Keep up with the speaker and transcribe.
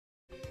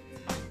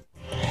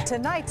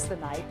tonight's the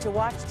night to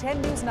watch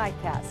 10 News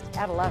Nightcast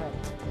at 11.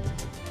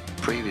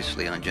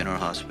 Previously on General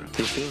Hospital.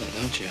 You feel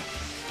it, don't you?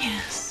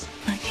 Yes,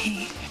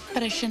 okay.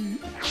 But I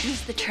shouldn't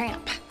use the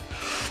tramp.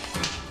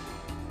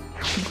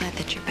 I'm glad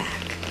that you're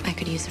back. I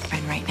could use a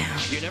friend right now.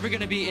 You're never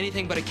gonna be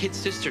anything but a kid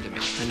sister to me.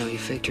 I know you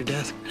faked your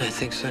death, and I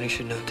think Sonny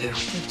should know too.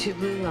 The two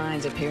blue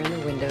lines appear in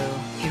the window.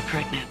 You're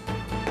pregnant.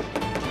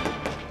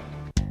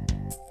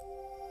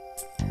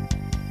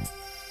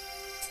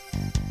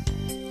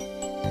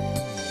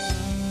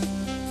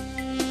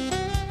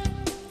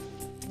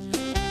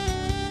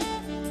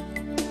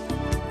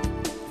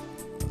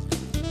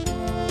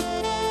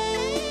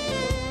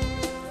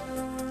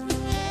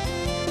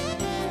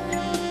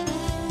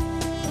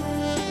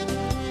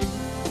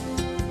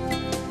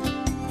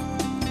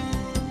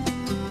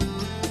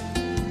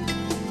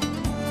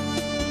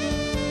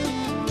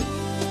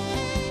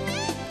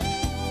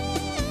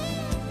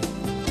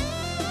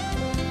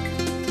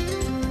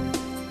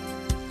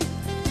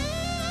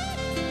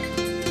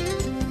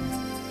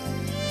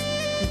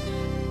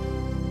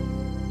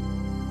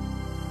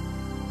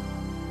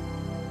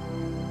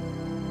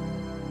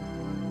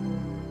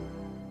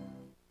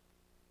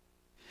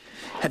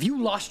 Have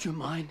you lost your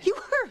mind? You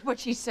heard what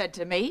she said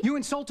to me. You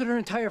insulted her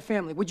entire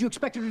family. What'd you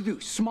expect her to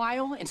do?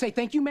 Smile and say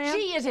thank you, ma'am?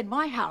 She is in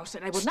my house,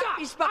 and I will not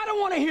be I don't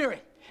want to hear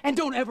it. And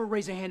don't ever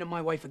raise a hand on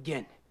my wife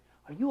again.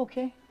 Are you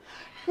okay?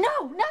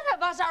 No, none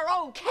of us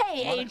are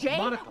okay, AJ.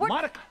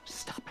 Monica,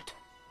 stop it.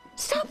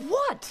 Stop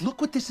what? Look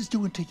what this is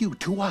doing to you,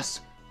 to us.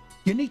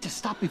 You need to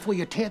stop before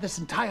you tear this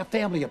entire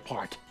family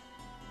apart.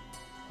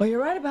 Well,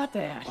 you're right about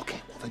that.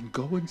 Okay, well then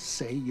go and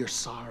say you're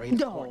sorry.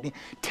 No. Courtney.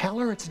 Tell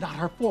her it's not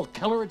her fault.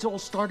 Tell her it's all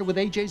started with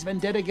AJ's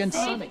vendetta against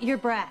Sonny. Save your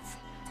breath.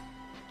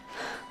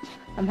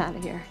 I'm out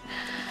of here.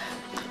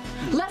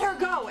 Let her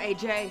go,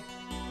 AJ.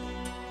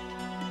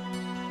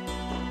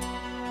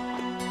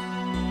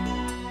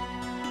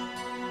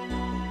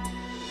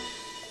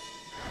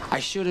 I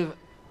should have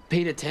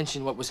paid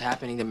attention to what was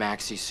happening to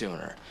Maxie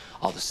sooner.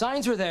 All the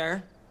signs were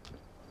there.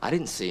 I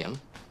didn't see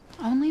them.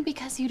 Only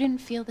because you didn't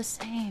feel the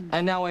same.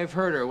 And now I've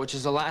hurt her, which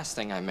is the last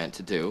thing I meant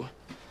to do.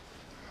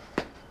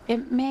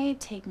 It may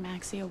take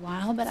Maxie a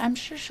while, but I'm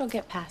sure she'll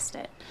get past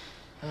it.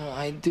 Oh,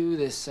 I do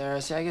this, Sarah.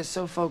 See, I get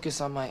so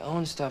focused on my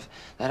own stuff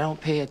that I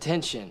don't pay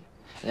attention.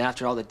 And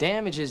after all the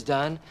damage is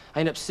done, I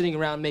end up sitting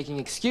around making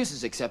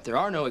excuses, except there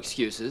are no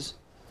excuses.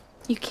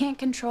 You can't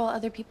control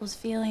other people's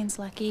feelings,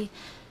 Lucky.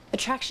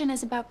 Attraction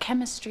is about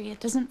chemistry. It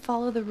doesn't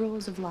follow the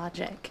rules of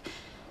logic.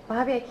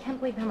 Bobby, I can't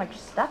believe how much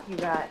stuff you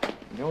got.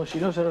 You know, she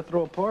knows how to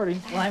throw a party.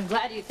 Well, I'm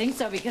glad you think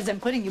so, because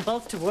I'm putting you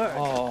both to work.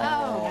 Oh,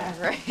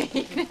 right.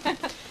 Hey,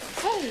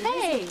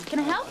 can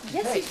I help?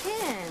 Yes, you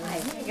can.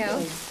 There you go.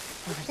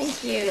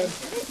 Thank you.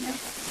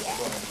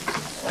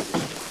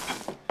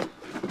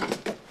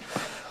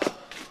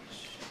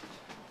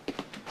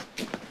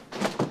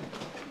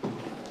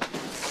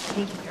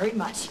 Thank you very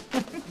much.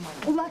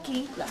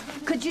 Lucky,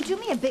 could you do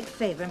me a big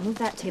favor and move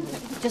that table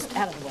just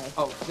out of the way?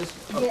 Oh, this...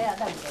 Okay. Yeah,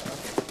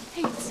 that's it.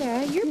 Hey,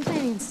 Sarah, you're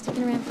planning on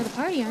sticking around for the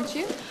party, aren't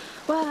you?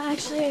 Well,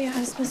 actually, I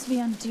was supposed to be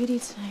on duty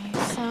tonight,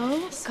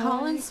 so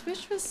call and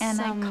switch with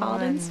someone. And I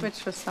called and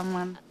switched with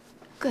someone.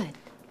 Good.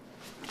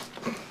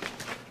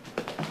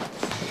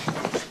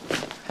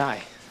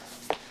 Hi.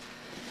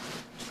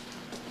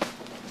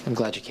 I'm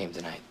glad you came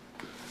tonight.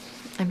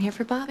 I'm here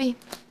for Bobby.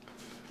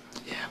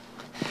 Yeah.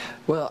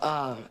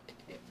 Well,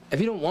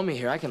 if you don't want me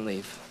here, I can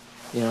leave.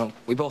 You know,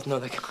 we both know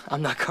that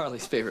I'm not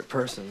Carly's favorite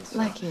person, so.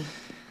 Lucky.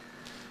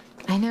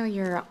 I know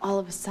you're all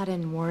of a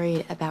sudden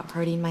worried about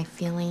hurting my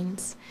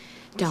feelings.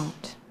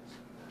 Don't.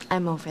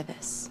 I'm over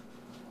this.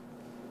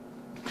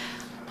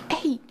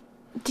 Hey,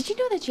 did you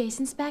know that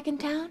Jason's back in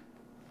town?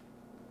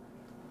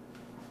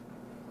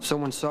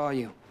 Someone saw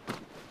you.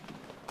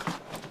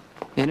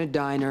 In a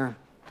diner.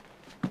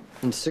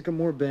 In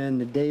Sycamore Bend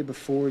the day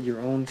before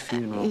your own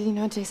funeral. You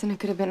know, Jason, it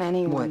could have been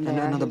anyone. What,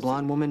 there. another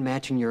blonde woman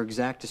matching your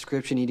exact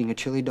description, eating a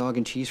chili dog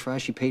and cheese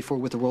fries she paid for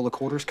with a roll of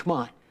quarters? Come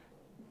on.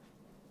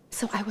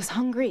 So I was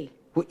hungry.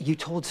 Well, you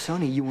told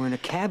Sonny you were in a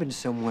cabin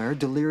somewhere,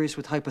 delirious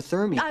with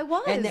hypothermia. I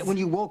was. And that when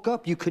you woke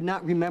up, you could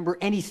not remember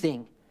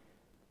anything.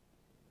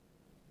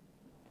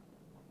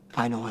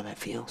 I know how that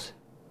feels.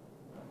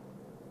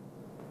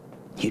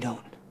 You don't.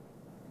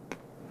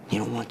 You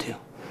don't want to.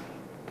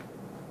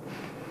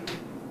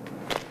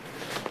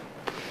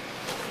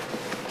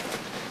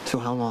 So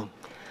how long?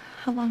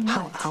 How long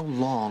what? How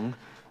long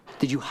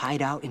did you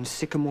hide out in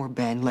Sycamore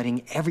Bend,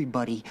 letting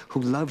everybody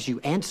who loves you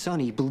and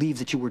Sonny believe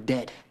that you were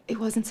dead? It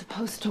wasn't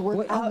supposed to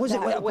work out was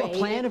that it way. a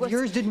plan of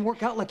yours didn't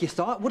work out like you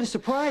thought? What a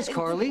surprise,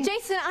 Carly.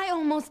 Jason, I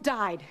almost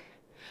died.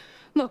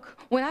 Look,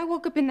 when I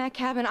woke up in that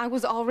cabin, I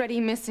was already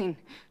missing.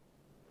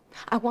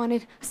 I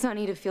wanted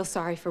Sonny to feel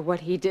sorry for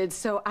what he did,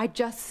 so I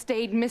just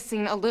stayed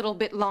missing a little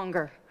bit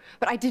longer.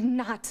 But I did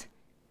not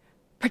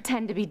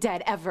pretend to be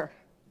dead, ever.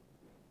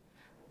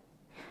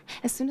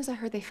 As soon as I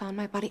heard they found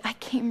my body, I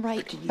came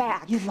right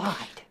back. You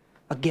lied.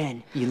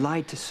 Again, you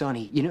lied to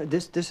Sonny. You know,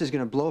 this is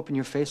gonna blow up in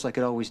your face like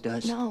it always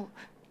does.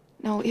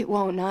 No, it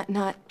won't.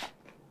 Not.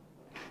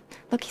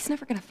 Look, he's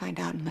never gonna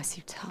find out unless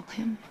you tell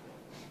him.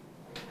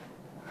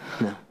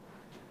 No.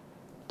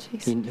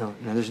 Jason. No,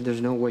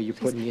 there's no way you're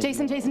putting me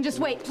Jason, Jason, just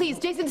wait. Please,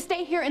 Jason,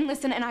 stay here and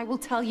listen, and I will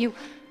tell you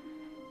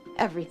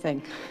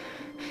everything.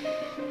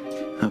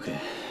 Okay.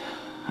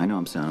 I know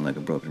I'm sounding like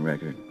a broken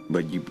record,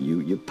 but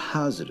you're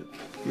positive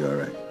you're all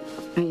right.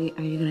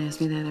 Are you gonna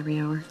ask me that every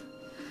hour?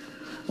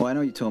 Well, I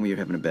know you told me you're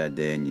having a bad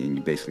day and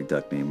you basically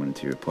ducked me and went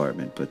into your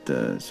apartment, but,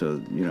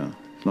 so, you know,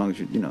 as long as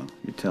you're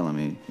telling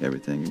me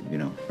everything,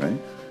 right?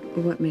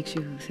 What makes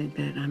you think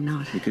that I'm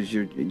not? Because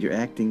you're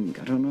acting,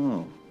 I don't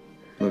know,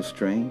 a little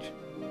strange.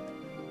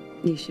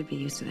 You should be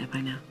used to that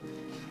by now.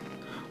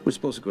 We're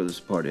supposed to go to this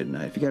party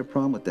tonight. If you got a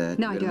problem with that,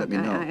 No, I you gotta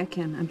don't. let me know. I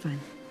can. I'm fine.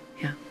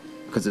 Yeah.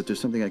 Because if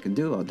there's something I can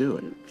do, I'll do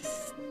it.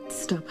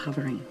 Stop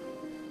hovering.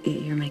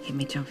 You're making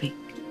me jumpy.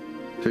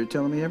 So you're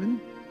telling me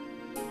everything?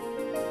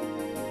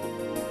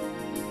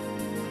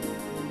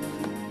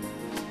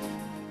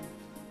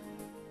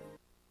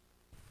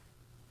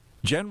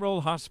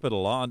 General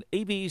Hospital on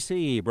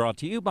ABC, brought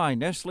to you by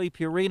Nestle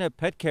Purina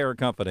Pet Care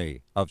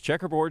Company of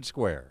Checkerboard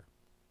Square.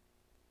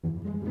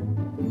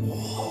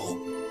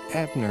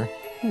 Abner,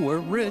 we're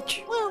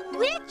rich. We're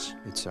rich?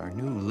 It's our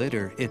new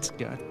litter. It's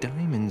got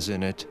diamonds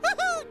in it.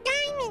 Woohoo!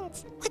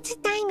 Diamonds! What's a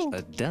diamond?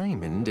 A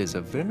diamond is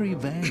a very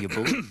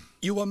valuable...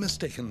 You are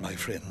mistaken, my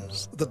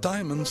friends. The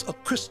diamonds are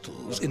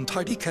crystals in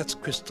Tidy Cat's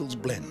Crystals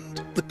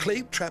Blend. The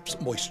clay traps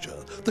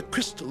moisture, the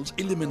crystals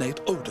eliminate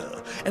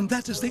odor, and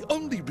that is the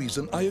only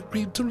reason I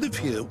agreed to live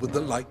here with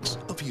the likes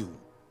of you.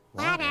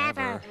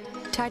 Whatever.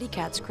 Tidy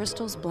Cat's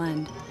Crystals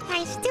Blend.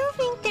 I still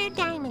think they're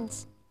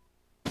diamonds.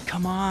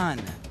 Come on,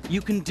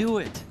 you can do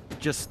it.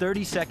 Just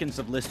 30 seconds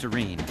of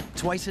Listerine,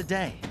 twice a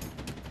day.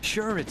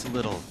 Sure, it's a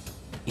little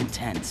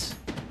intense,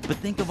 but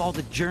think of all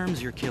the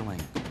germs you're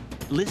killing.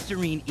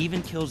 Listerine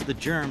even kills the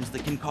germs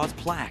that can cause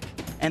plaque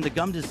and the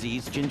gum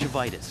disease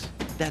gingivitis.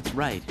 That's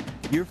right,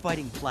 you're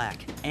fighting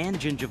plaque and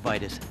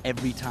gingivitis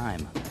every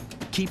time.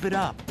 Keep it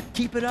up,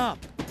 keep it up.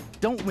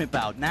 Don't wimp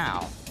out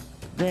now.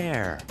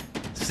 There.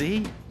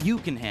 See? You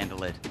can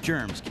handle it,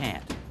 germs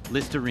can't.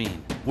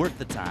 Listerine, worth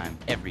the time,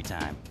 every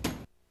time.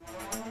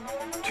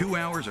 2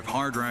 hours of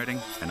hard riding,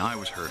 and I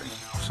was hurting.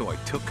 So I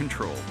took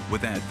control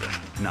with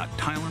Advil. Not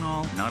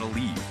Tylenol, not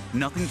Aleve.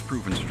 Nothing's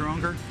proven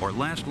stronger or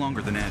last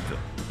longer than Advil.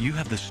 You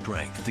have the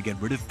strength to get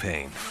rid of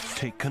pain.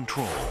 Take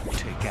control.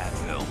 Take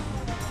Advil.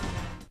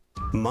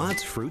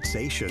 Mott's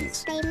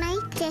Fruitsations. They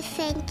make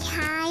different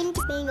kinds.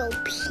 Mango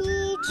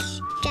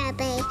peach,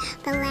 strawberry,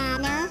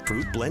 banana.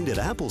 Fruit blended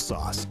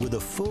applesauce with a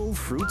full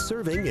fruit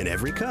serving in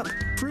every cup.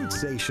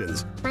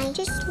 Fruitsations. I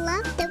just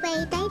love the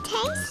way they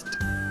taste.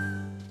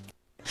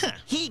 Huh,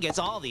 he gets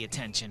all the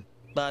attention.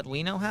 But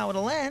we know how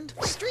it'll end.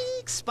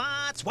 Streaks,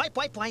 spots, wipe,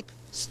 wipe, wipe.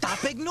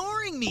 Stop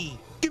ignoring me.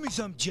 Give me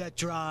some Jet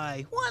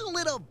Dry. One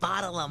little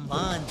bottle a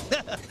month.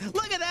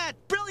 Look at that.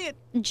 Brilliant.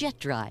 Jet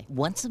Dry,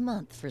 once a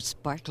month for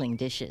sparkling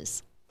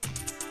dishes.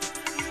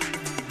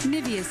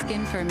 Nivea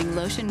Skin Firming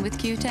Lotion with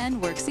Q10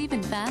 works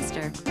even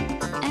faster.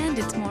 And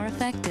it's more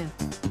effective.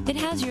 It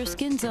has your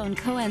skin's own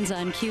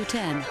coenzyme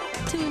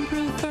Q10 to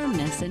improve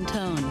firmness and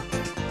tone.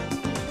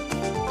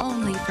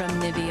 Only from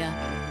Nivea.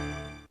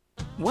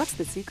 What's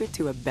the secret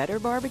to a better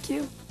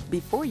barbecue?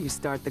 Before you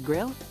start the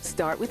grill,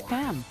 start with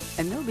Pam,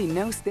 and there'll be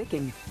no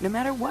sticking, no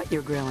matter what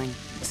you're grilling.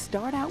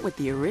 Start out with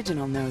the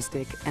original no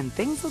stick, and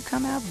things will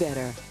come out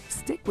better.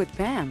 Stick with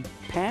Pam.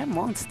 Pam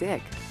won't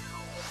stick.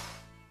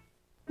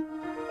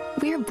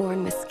 We're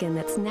born with skin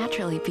that's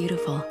naturally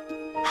beautiful.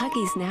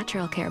 Huggies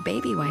Natural Care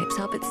Baby Wipes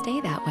help it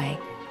stay that way.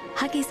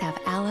 Huggies have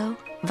aloe,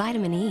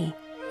 vitamin E,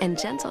 and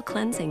gentle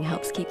cleansing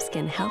helps keep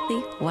skin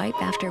healthy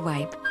wipe after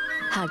wipe.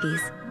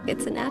 Huggies,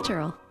 it's a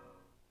natural.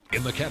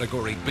 In the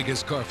category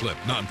biggest car flip,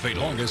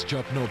 non-fatal, longest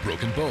jump, no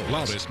broken bones,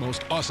 loudest,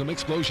 most awesome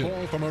explosion,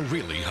 all from a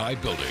really high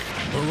building.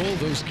 For all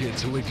those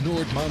kids who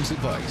ignored mom's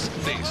advice,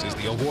 this is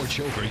the award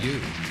show for you.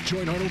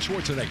 Join Arnold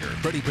Schwarzenegger,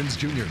 Freddie Prinze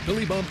Jr.,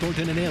 Billy Bob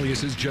Thornton, and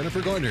Alias's Jennifer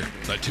Garner.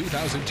 The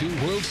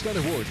 2002 World Stunt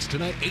Awards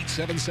tonight,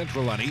 8/7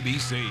 Central on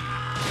ABC.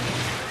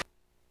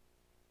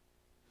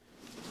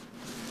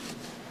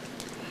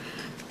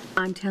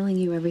 I'm telling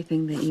you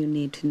everything that you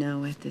need to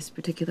know at this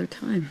particular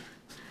time.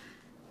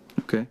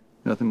 Okay,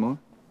 nothing more?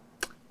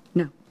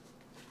 No.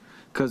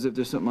 Because if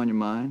there's something on your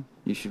mind,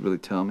 you should really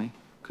tell me.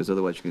 Because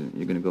otherwise you're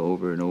going to go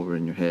over and over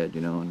in your head,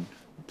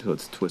 until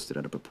it's twisted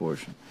out of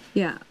proportion.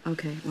 Yeah,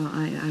 okay. Well,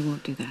 I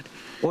won't do that.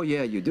 Well,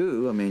 yeah, you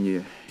do. I mean,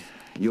 you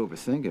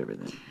overthink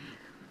everything.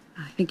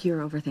 I think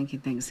you're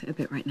overthinking things a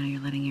bit right now.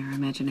 You're letting your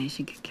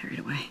imagination get carried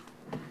away.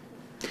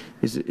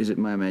 Is it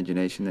my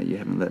imagination that you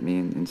haven't let me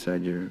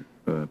inside your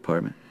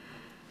apartment?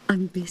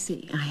 I'm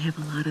busy. I have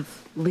a lot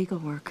of legal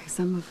work,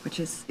 some of which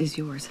is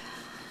yours.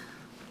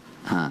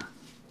 Huh.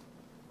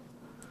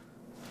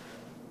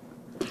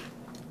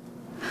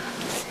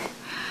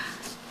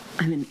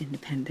 I'm an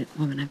independent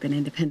woman. I've been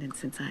independent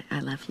since I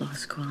left law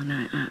school, and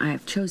I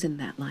have chosen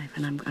that life,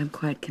 and I'm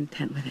quite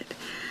content with it.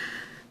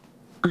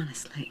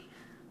 Honestly.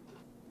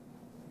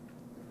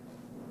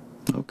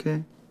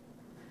 Okay.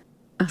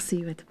 I'll see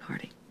you at the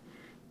party.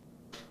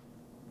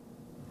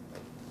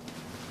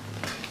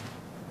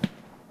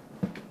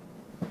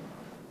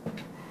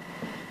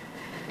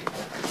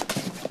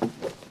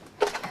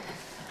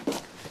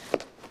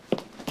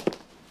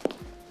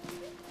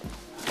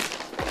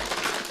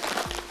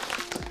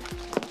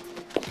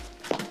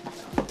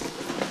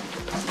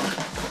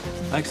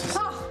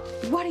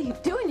 What are you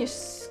doing? You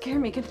scare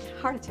me. Get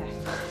a heart attack.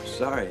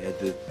 Sorry,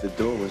 the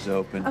door was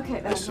open. Okay, I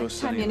that's saw next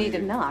time Sonny you need to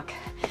leaving. knock.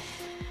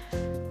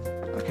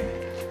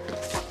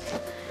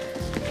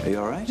 Are you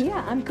all right?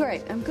 Yeah, I'm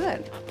great. I'm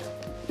good.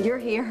 You're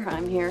here,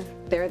 I'm here,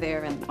 they're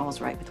there, and all's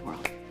right with the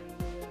world.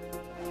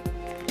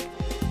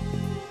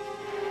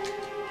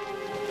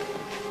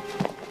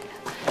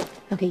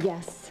 Okay,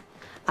 yes,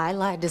 I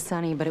lied to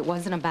Sonny, but it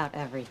wasn't about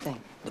everything.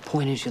 The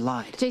point is you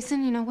lied.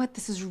 Jason, you know what?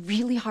 This is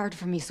really hard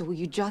for me, so will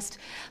you just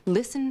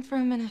listen for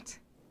a minute?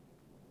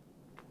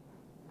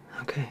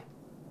 Okay.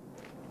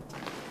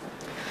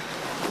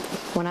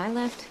 When I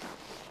left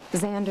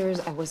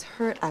Xander's, I was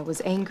hurt, I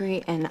was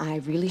angry, and I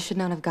really should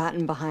not have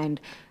gotten behind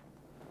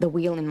the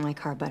wheel in my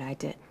car, but I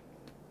did.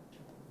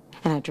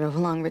 And I drove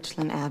along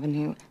Richland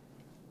Avenue,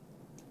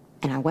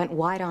 and I went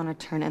wide on a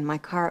turn, and my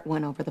car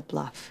went over the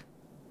bluff.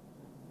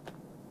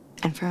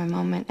 And for a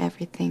moment,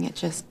 everything, it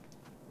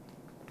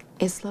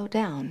slowed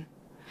down.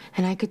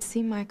 And I could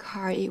see my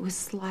car, it was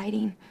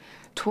sliding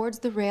towards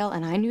the rail,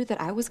 and I knew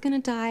that I was gonna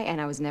die, and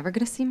I was never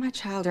gonna see my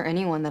child or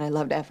anyone that I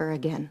loved ever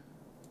again.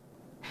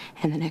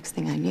 And the next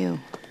thing I knew,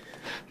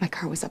 my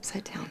car was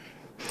upside down,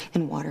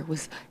 and water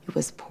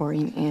was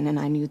pouring in, and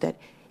I knew that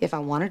if I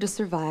wanted to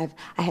survive,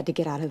 I had to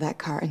get out of that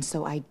car, and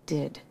so I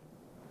did.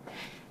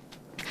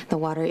 The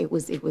water, it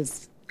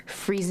was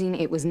freezing,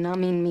 it was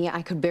numbing me,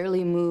 I could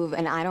barely move,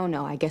 and I don't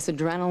know, I guess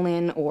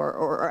adrenaline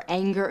or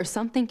anger or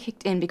something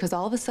kicked in, because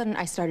all of a sudden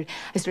I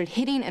started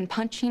hitting and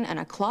punching, and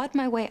I clawed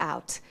my way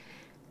out.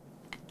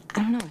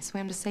 I don't know, I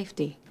swam to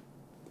safety.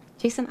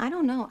 Jason, I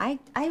don't know. I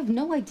have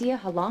no idea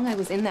how long I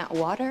was in that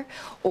water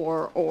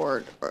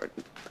but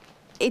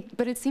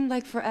it seemed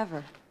like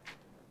forever.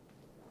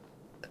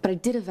 But I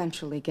did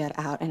eventually get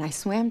out, and I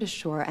swam to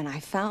shore, and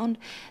I found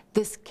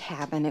this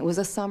cabin. It was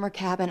a summer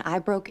cabin. I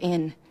broke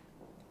in,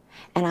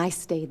 and I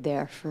stayed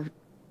there for,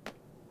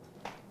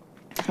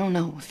 I don't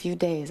know, a few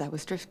days. I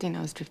was drifting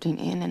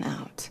in and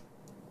out.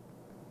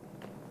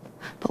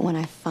 But when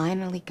I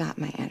finally got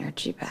my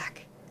energy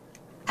back,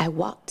 I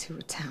walked to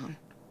a town.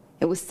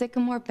 It was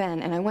Sycamore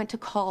Bend, and I went to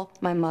call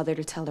my mother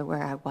to tell her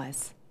where I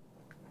was.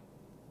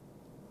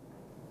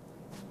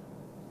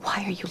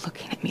 Why are you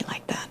looking at me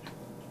like that?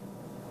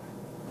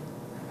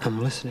 I'm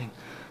listening.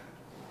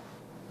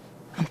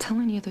 I'm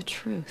telling you the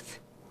truth.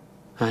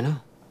 I know.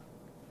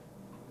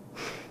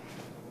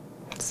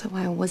 So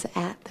I was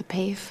at the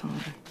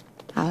payphone.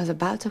 I was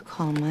about to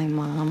call my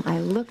mom. I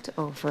looked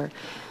over.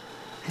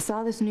 I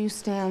saw this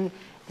newsstand,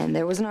 and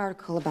there was an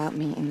article about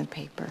me in the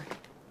paper.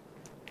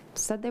 It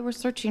said they were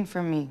searching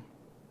for me.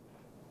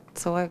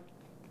 So I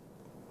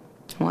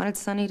wanted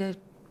Sonny to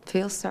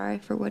feel sorry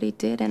for what he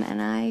did,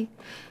 and I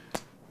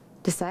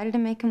decided to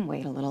make him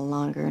wait a little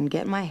longer and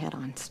get my head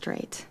on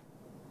straight.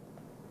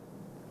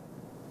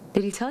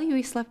 Did he tell you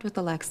he slept with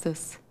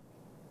Alexis?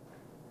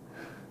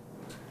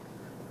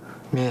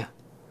 Yeah.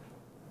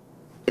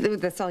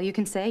 That's all you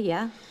can say,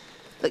 yeah?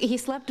 Look, he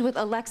slept with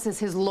Alexis,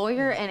 his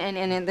lawyer,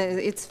 and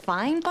it's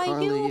fine by you?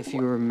 Carly, if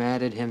you were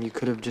mad at him, you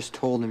could have just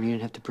told him. You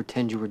didn't have to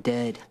pretend you were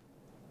dead.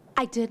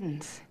 I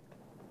didn't.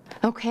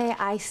 Okay,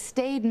 I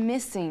stayed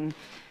missing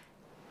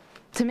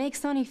to make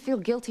Sonny feel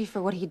guilty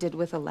for what he did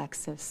with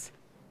Alexis.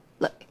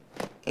 Look,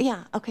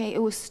 yeah, okay,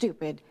 it was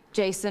stupid,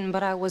 Jason,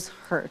 but I was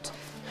hurt.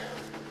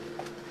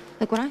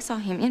 Like, when I saw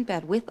him in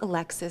bed with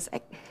Alexis,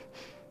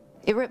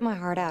 it ripped my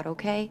heart out,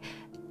 okay?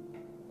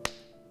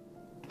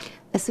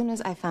 As soon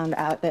as I found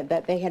out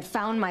that they had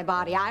found my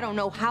body, I don't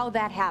know how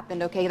that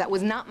happened, okay? That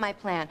was not my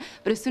plan.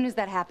 But as soon as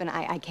that happened,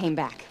 I came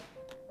back.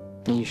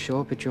 And you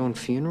show up at your own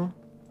funeral?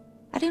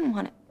 I didn't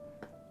want it.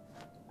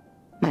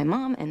 My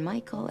mom and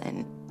Michael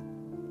and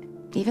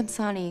even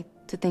Sonny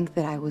to think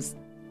that I was...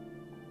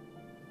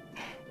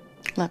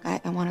 Look, I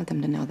wanted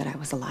them to know that I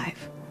was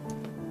alive.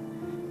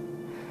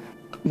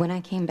 When I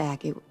came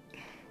back, it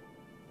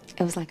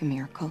was like a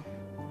miracle.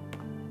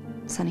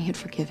 Sonny had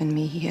forgiven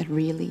me. He had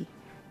really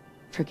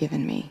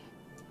forgiven me.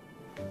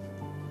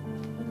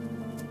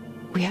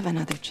 We have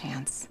another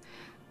chance,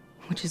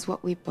 which is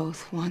what we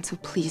both want, so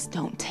please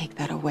don't take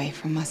that away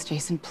from us,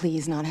 Jason.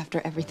 Please, not after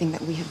everything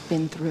that we have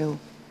been through.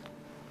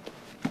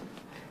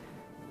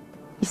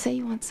 You say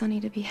you want Sonny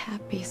to be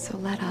happy, so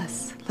let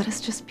us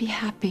just be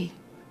happy.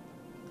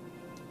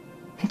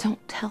 And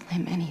don't tell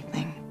him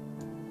anything.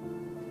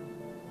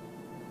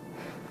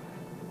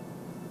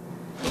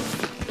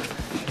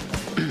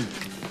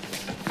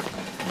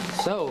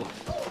 So,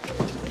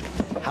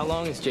 how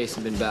long has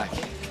Jason been back?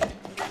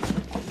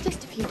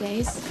 Just a few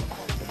days.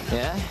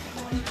 Yeah?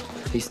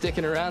 He's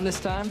sticking around this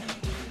time?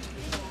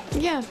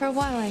 Yeah, for a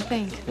while, I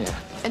think. Yeah.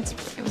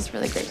 It was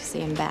really great to see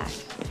him back.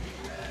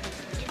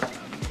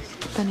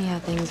 Funny how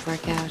things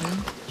work out,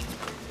 huh?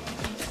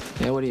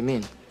 Yeah, what do you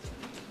mean?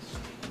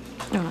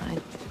 Oh, I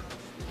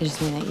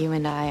just mean that you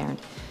and I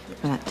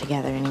we're not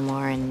together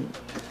anymore, and...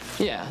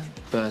 Yeah,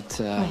 but,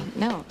 Wait,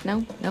 no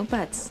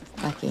buts,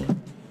 Lucky.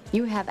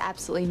 You have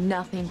absolutely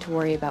nothing to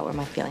worry about where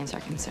my feelings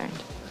are concerned.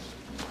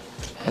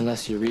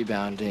 Unless you're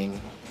rebounding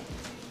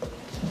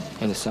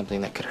into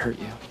something that could hurt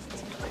you.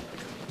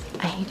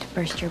 I hate to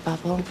burst your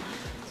bubble,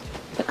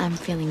 But I'm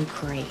feeling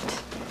great.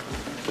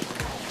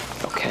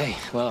 Okay,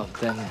 well,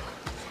 then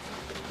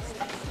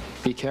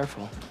be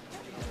careful.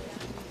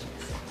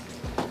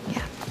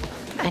 Yeah,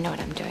 I know what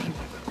I'm doing.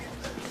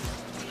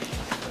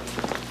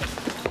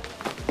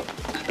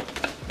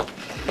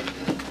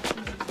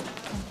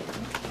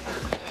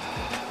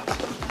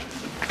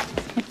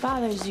 It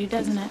bothers you,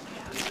 doesn't it?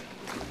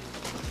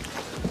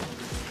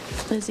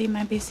 Lizzie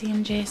might be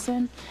seeing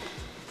Jason.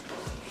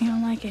 You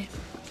don't like it.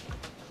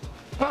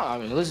 Well, I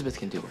mean, Elizabeth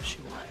can do what she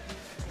wants.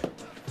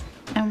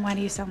 And why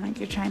do you sound like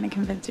you're trying to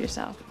convince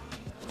yourself?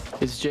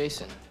 It's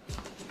Jason.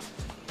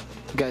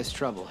 The guy's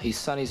trouble. He's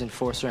Sonny's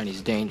enforcer and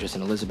he's dangerous,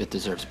 and Elizabeth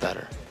deserves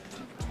better.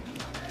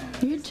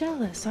 You're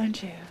jealous,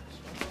 aren't you?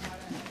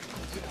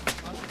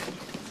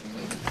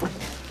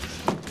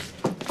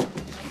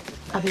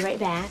 I'll be right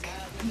back.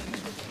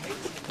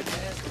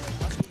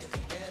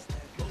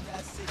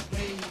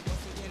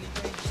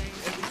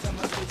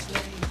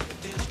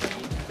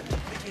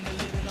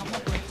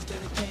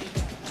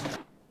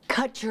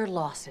 Cut your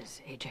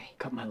losses, AJ.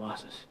 Cut my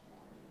losses.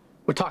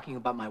 We're talking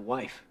about my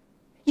wife.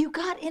 You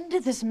got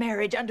into this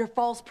marriage under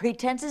false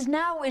pretenses.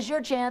 Now is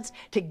your chance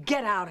to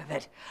get out of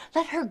it.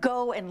 Let her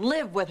go and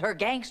live with her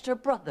gangster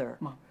brother.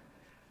 Mom,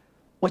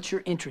 what's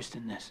your interest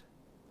in this?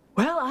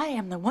 Well, I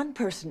am the one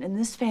person in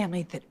this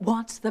family that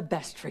wants the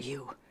best for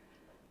you.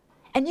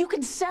 And you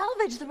can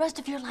salvage the rest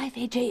of your life,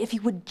 AJ, if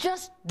you would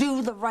just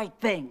do the right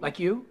thing. Like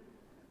you?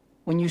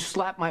 When you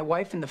slap my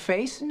wife in the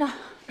face? No.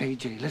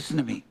 AJ, listen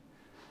to me.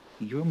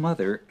 Your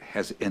mother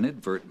has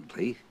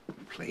inadvertently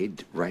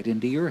played right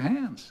into your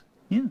hands.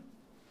 Yeah.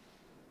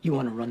 You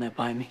want to run that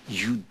by me?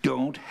 You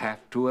don't have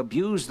to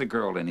abuse the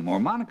girl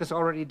anymore. Monica's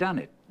already done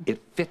it.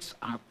 It fits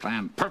our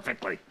plan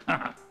perfectly.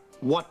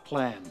 What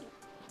plan?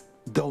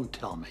 Don't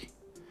tell me.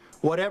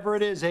 Whatever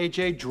it is,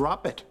 AJ,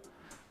 drop it.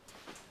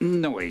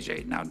 No,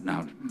 AJ,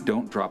 now,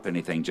 don't drop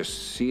anything.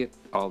 Just see it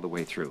all the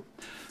way through.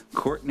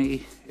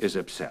 Courtney is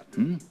upset.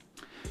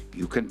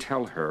 You can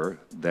tell her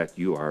that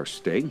you are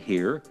staying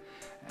here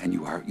and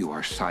you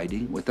are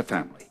siding with the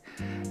family.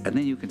 And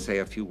then you can say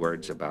a few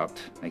words about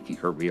making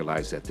her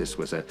realize that this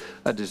was a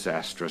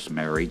disastrous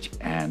marriage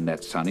and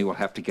that Sonny will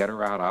have to get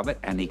her out of it,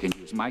 and he can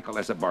use Michael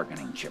as a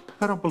bargaining chip.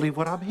 I don't believe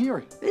what I'm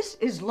hearing. This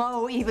is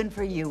low even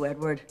for you,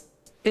 Edward.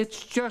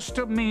 It's just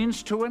a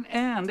means to an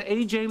end.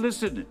 AJ,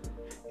 listen.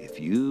 If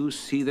you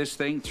see this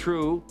thing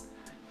through,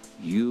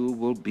 you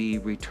will be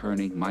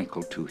returning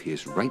Michael to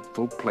his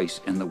rightful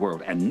place in the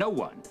world, and no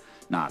one,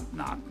 not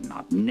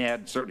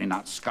Ned, certainly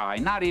not Sky,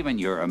 not even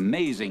your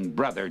amazing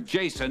brother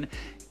Jason,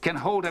 can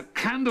hold a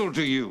candle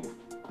to you.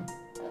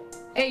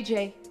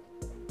 AJ,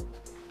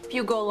 if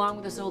you go along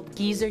with this old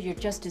geezer, you're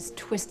just as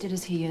twisted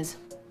as he is.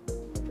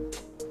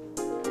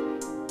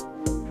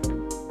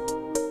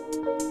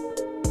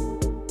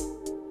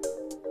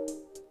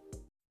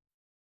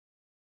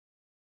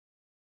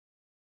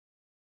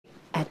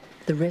 At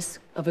the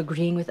risk of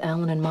agreeing with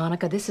Ellen and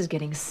Monica, this is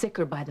getting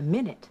sicker by the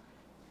minute.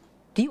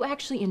 Do you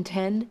actually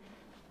intend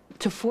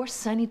to force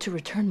Sonny to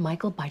return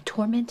Michael by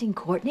tormenting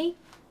Courtney?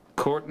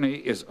 Courtney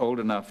is old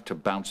enough to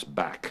bounce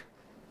back.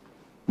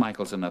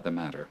 Michael's another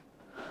matter.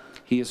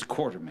 He is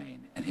Quartermain,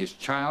 and his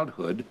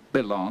childhood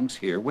belongs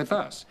here with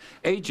us.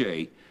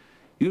 AJ,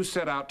 you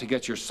set out to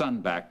get your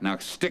son back. Now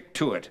stick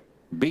to it.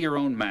 Be your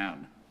own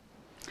man.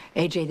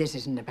 AJ, this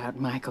isn't about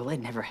Michael. It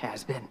never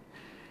has been.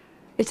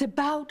 It's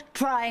about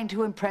trying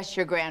to impress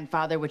your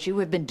grandfather, which you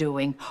have been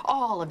doing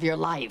all of your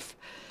life.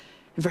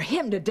 And for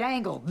him to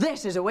dangle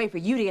this as a way for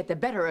you to get the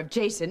better of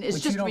Jason is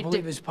Which just you don't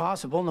ridiculous. believe is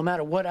possible, no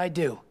matter what I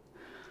do.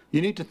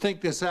 You need to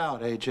think this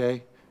out,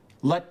 AJ.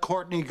 Let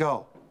Courtney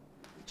go.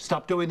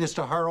 Stop doing this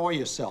to her or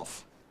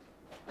yourself.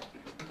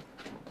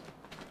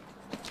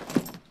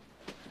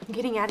 I'm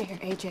getting out of here,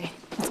 AJ.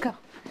 Let's go.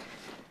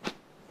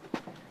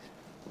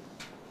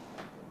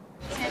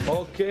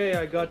 Okay,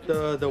 I got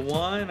the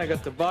wine, I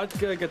got the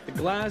vodka, I got the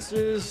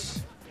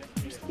glasses.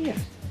 Where's the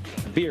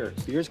beer?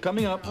 Beer's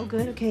coming up. Oh,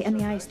 good. Okay, and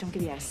the ice. Don't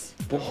give the ice.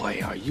 Boy,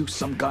 are you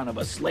some kind of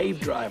a slave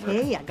driver.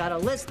 Hey, I got a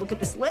list. Look at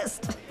this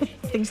list.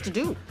 Things to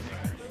do.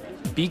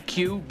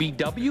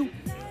 BQBW?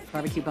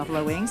 Barbecue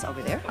buffalo wings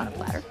over there on a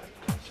platter.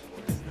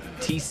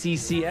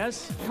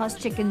 TCCS? Plus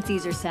chicken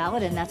Caesar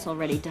salad, and that's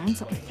already done,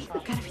 so I think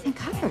we've got everything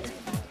covered.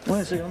 Wait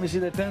a second, let me see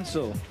that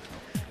pencil.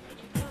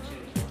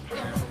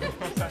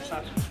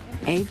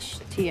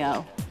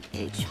 HTO.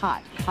 H,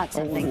 hot. Hot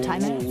something.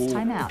 Time out. It's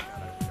time out.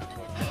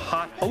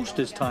 Hot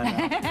hostess time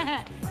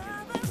out.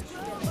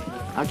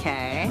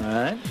 Okay. All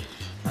right.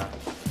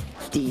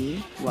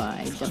 D-Y-W-T-D.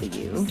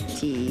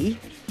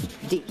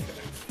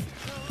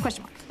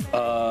 Question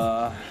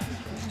mark.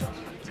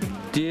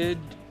 Did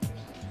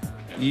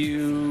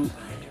you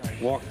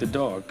walk the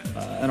dog?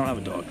 I don't have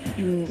a dog.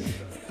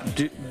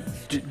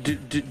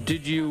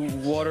 Did you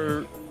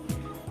water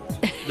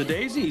the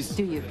daisies?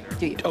 Do you?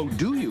 Oh,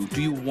 do you?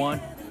 Do you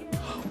want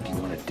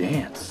to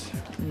dance?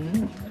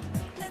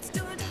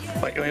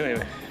 Wait.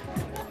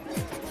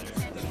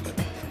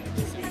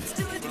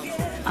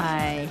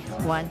 I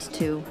want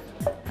to,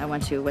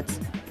 what's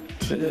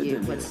T-U,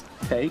 what's...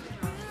 Take.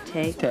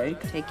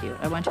 Take you.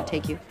 I want to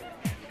take you.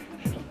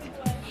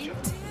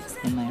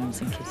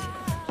 smells and kisses.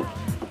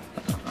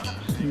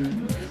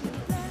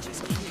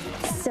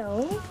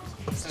 So,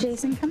 is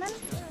Jason coming?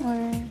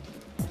 Or?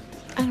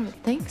 I don't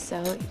think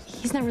so.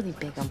 He's not really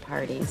big on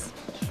parties.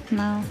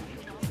 No.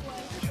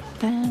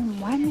 Then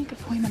why make a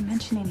point of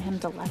mentioning him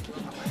to Lucky?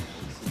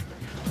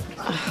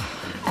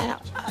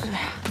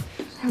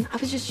 I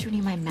was just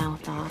shooting my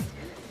mouth off.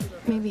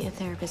 Maybe a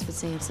therapist would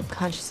say I'm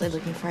subconsciously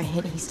looking for a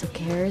hint he still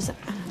cares. I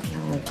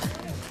don't know.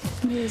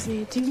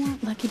 Rosie, do you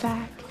want Lucky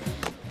back?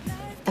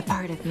 A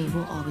part of me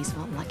will always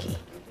want Lucky.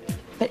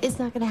 But it's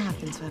not gonna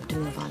happen, so I have to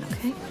move on,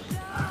 okay?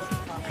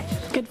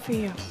 Good for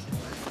you.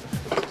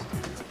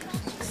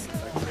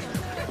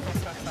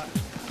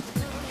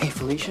 Hey,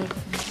 Felicia.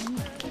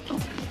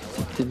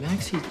 Did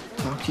Maxie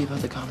talk to you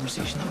about the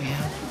conversation that we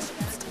had?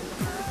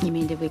 You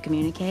mean, did we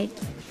communicate?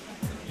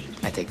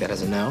 I take that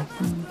as a no.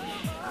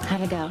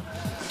 How'd it go?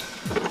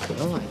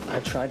 Well, I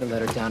tried to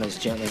let her down as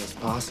gently as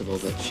possible,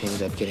 but she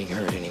ended up getting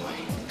hurt anyway.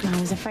 I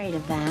was afraid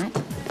of that.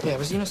 Yeah,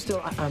 but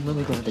still, I'm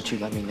really glad that you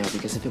let me know,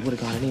 because if it would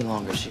have gone any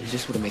longer, she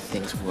just would have made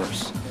things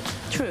worse.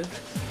 True.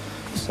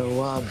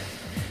 So,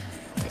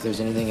 if there's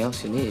anything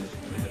else you need,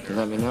 you can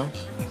let me know.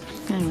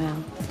 I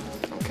will.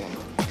 Okay.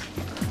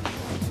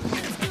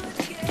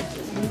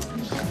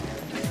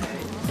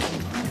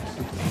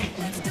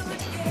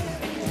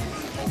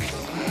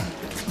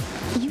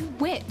 You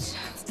witch.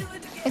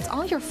 It's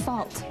all your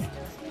fault.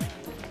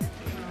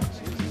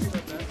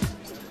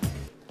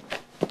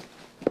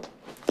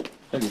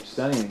 If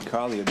Sonny and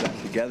Carly are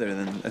back together,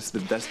 then that's the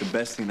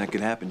best thing that could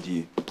happen to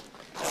you.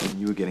 And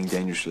you were getting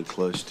dangerously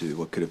close to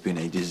what could have been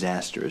a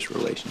disastrous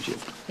relationship.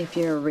 If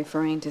you're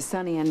referring to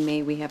Sonny and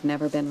me, we have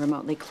never been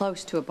remotely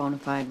close to a bona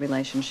fide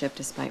relationship,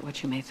 despite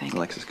what you may think.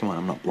 Alexis, come on,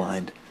 I'm not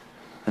blind.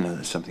 I know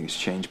that something has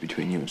changed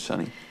between you and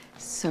Sonny.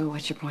 So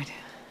what's your point?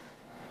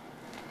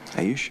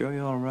 Are you sure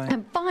you're all right?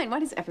 I'm fine. Why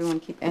does everyone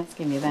keep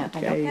asking me that?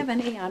 I don't have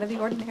any out of the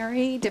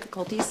ordinary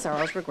difficulties,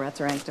 sorrows, regrets,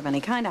 or angst of any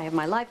kind. I have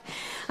my life,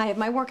 I have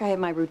my work, I have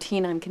my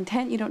routine. I'm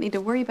content. You don't need to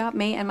worry about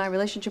me, and my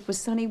relationship with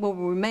Sonny will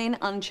remain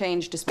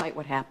unchanged despite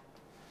what happened.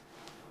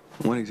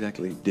 What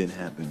exactly did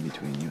happen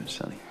between you and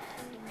Sonny?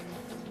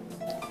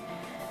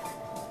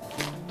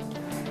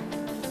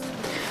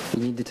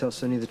 You need to tell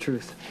Sonny the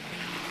truth.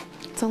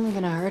 It's only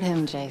gonna hurt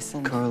him,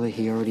 Jason. Carly,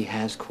 he already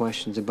has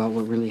questions about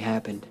what really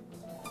happened.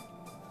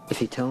 If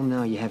you tell him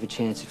now, you have a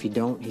chance. If you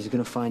don't, he's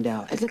gonna find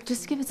out. Look,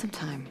 just give it some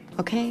time,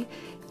 okay?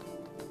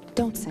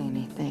 Don't say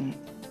anything.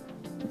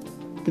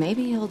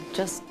 Maybe he'll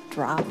just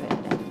drop it.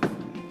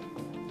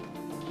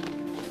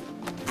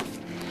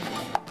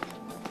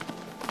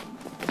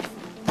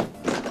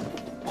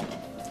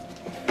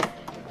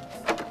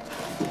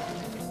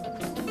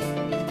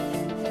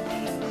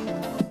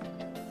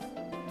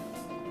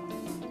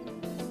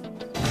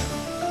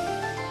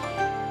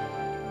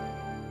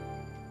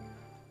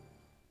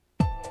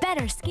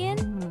 Better skin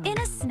in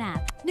a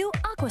snap. New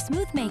Aqua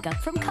Smooth Makeup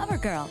from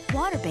CoverGirl.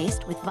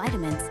 Water-based with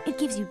vitamins. It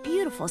gives you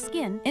beautiful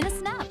skin in a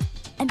snap.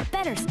 And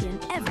better skin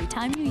every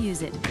time you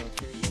use it.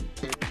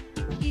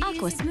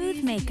 Aqua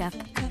Smooth Makeup.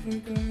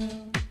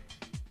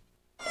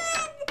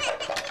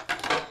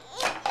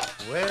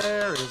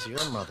 Where is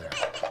your mother?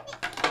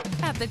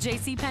 At the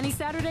JCPenney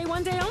Saturday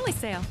one-day only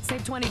sale.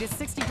 Save 20 to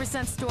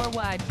 60%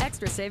 store-wide.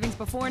 Extra savings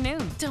before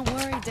noon. Don't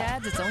worry,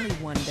 Dads, it's only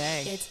one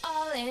day. It's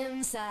all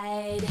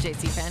inside.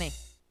 JCPenney.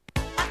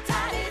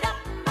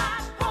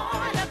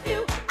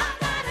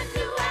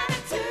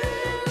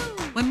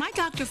 When my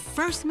doctor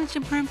first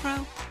mentioned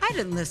Prempro, I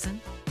didn't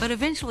listen. But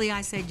eventually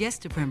I said yes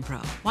to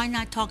Prempro. Why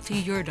not talk to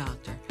your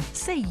doctor?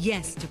 Say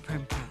yes to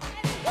Prempro.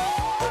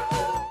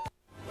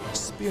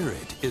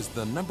 Spirit is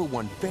the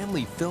 #1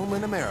 family film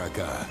in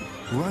America.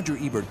 Roger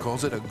Ebert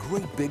calls it a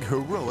great big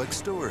heroic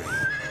story.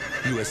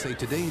 USA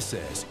Today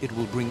says it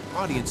will bring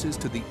audiences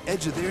to the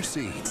edge of their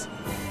seats.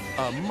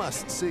 A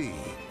must-see.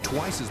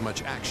 Twice as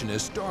much action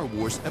as Star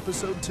Wars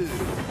Episode 2.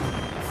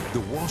 The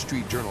Wall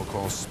Street Journal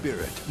calls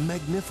Spirit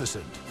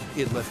magnificent.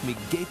 It left me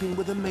gaping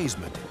with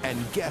amazement and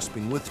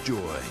gasping with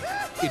joy.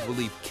 It will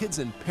leave kids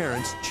and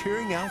parents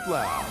cheering out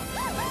loud.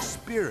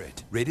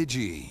 Spirit, rated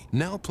G,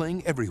 now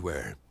playing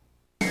everywhere.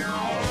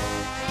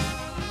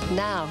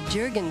 Now,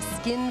 Jergens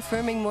Skin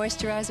Firming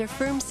Moisturizer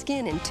firms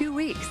skin in 2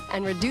 weeks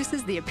and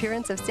reduces the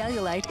appearance of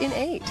cellulite in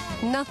 8.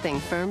 Nothing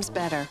firms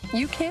better.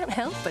 You can't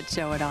help but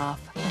show it off.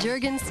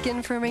 Jergens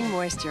Skin Firming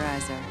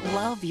Moisturizer.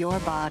 Love your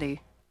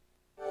body.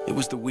 It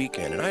was the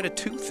weekend and I had a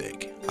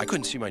toothache. I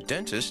couldn't see my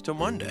dentist till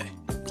Monday.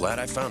 Glad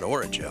I found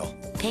Oragel.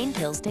 Pain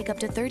pills take up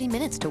to 30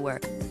 minutes to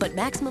work, but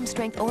maximum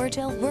strength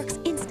Oragel works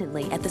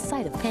instantly at the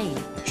site of pain.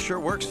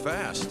 Sure works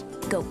fast.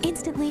 Go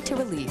instantly to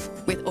relief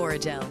with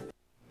Oragel.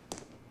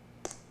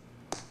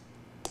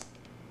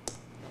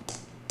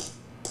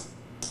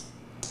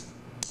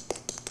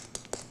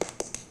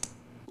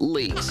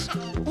 Leaks.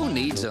 Who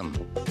needs them?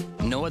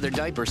 No other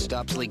diaper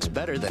stops leaks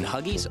better than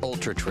Huggies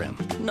Ultra Trim.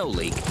 No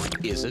leak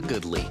is a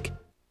good leak.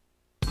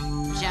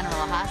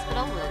 General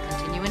Hospital will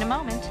continue in a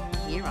moment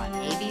here on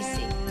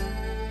ABC.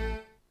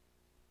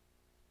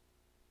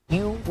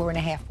 You were in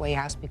a halfway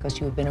house because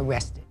you had been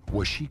arrested.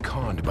 Was she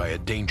conned by a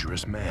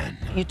dangerous man?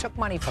 You took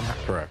money from her.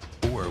 Correct.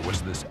 Or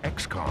was this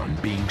ex-con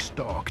being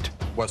stalked?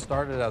 What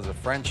started as a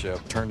friendship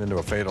turned into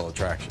a fatal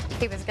attraction.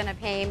 He was going to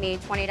pay me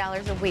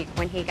 $20 a week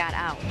when he got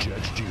out.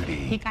 Judge Judy.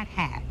 He got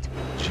hacked.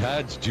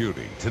 Judge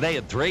Judy, today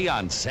at 3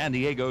 on San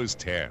Diego's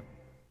 10.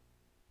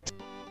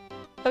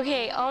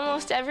 Okay,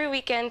 almost every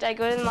weekend I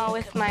go to the mall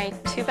with my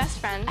two best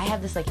friends. I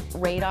have this like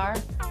radar,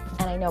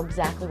 and I know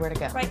exactly where to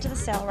go. Right to the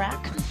sale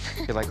rack.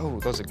 You're like, oh,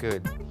 those are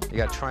good. You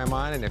gotta try them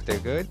on, and if they're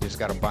good, you just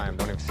gotta buy them.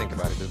 Don't even think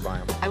about it, just buy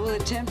them. I will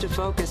attempt to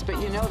focus, but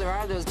you know there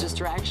are those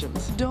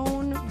distractions.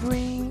 Don't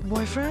bring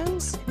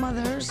boyfriends,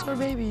 mothers, or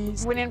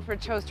babies. Went in for a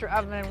toaster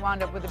oven and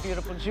wound up with a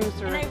beautiful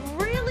juicer. And I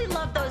really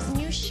love those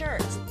new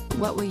shirts.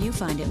 What will you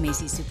find at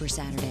Macy's Super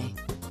Saturday?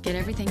 Get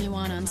everything you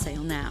want on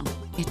sale now.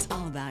 It's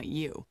all about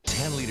you.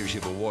 10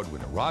 Leadership Award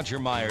winner Roger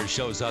Myers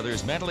shows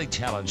others mentally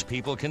challenged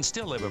people can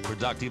still live a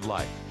productive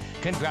life.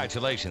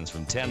 Congratulations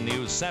from 10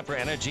 News, Semper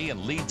Energy,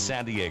 and Lead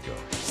San Diego.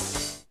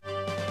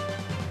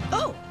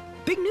 Oh,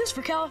 big news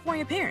for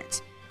California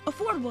parents.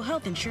 Affordable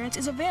health insurance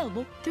is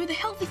available through the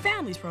Healthy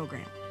Families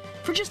Program.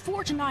 For just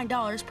 $4 to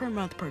 $9 per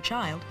month per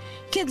child,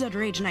 kids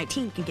under age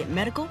 19 can get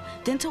medical,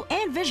 dental,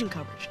 and vision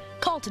coverage.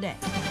 Call today.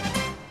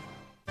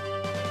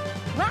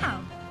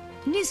 Wow!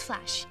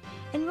 Newsflash.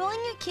 Enrolling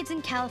your kids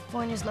in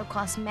California's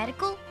low-cost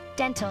medical,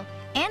 dental,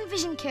 and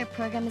vision care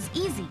program is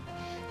easy.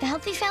 The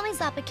Healthy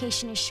Families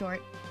application is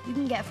short, you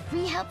can get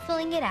free help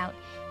filling it out,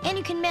 and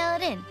you can mail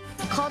it in.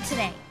 Call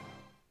today.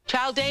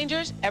 Child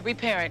dangers, every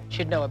parent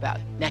should know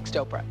about. Next,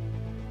 Oprah.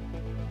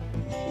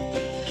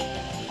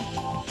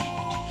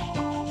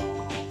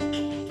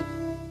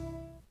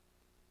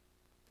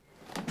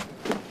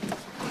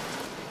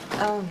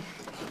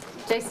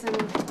 Jason,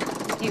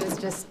 he was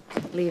just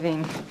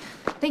leaving.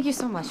 Thank you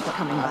so much for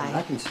coming by.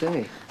 I can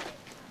stay.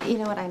 You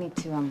know what, I need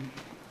to, I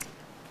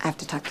have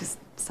to talk to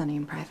Sonny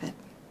in private.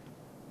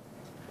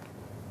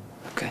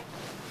 Okay.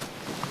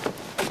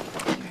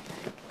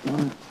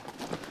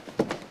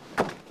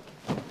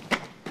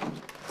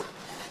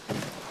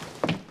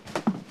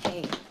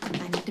 Hey,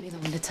 I need to be the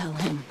one to tell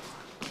him.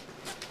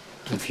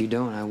 If you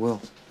don't, I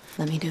will.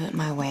 Let me do it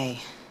my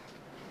way.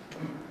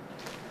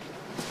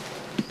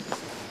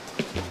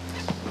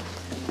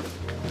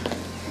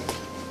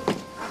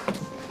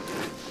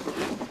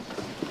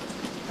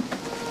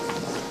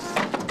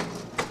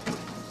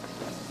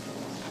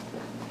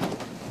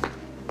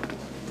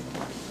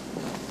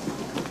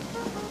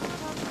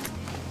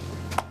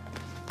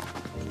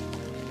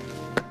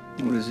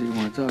 What is it you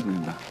want to talk to me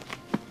about?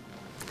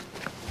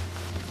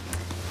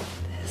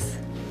 This.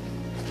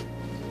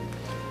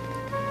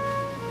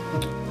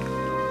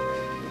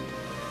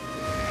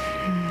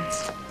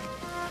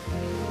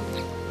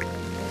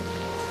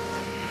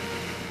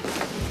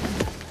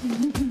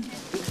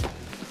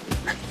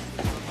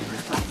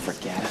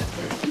 Forget it.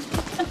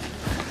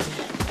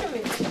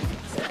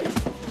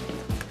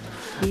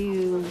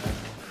 You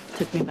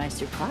took me by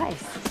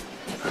surprise.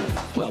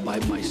 Well,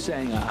 by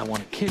saying I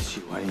want to kiss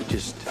you, I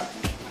just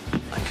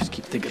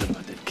keep thinking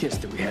about that kiss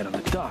that we had on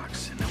the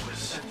docks, and it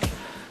was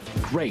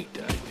great.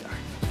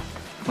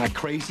 Am I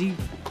crazy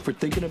for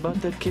thinking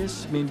about that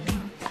kiss? I mean,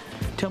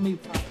 tell me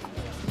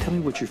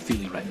what you're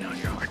feeling right now in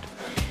your heart.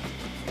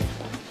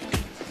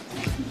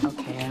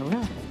 Okay, I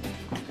will.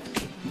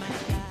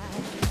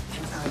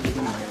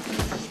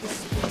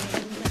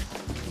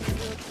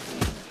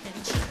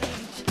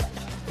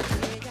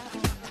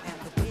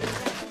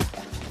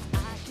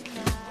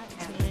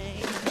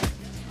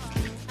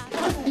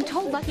 You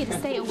told Lucky to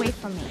stay away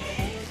from me.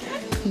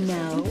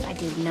 No, I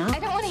did not. I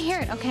don't want to hear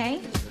it,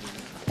 okay?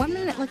 1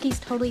 minute Lucky's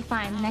totally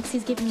fine, the next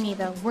he's giving me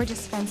the we're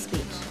just friends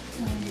speech.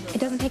 It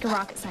doesn't take a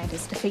rocket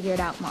scientist to figure it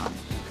out, Mom.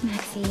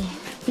 Maxie,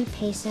 be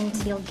patient.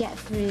 You'll get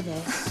through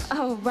this.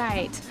 Oh,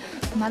 right.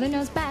 Mother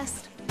knows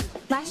best.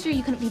 Last year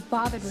you couldn't be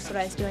bothered with what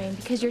I was doing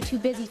because you're too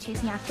busy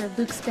chasing after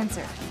Luke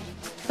Spencer.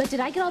 But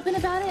did I get all bent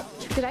about it?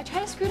 Did I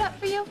try to screw it up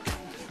for you?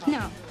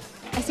 No.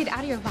 I stayed out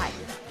of your life.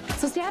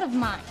 So stay out of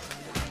mine.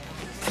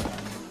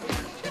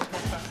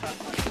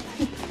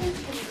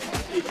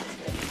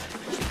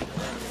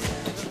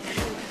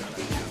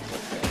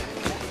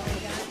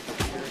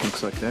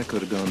 Looks like that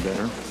could have gone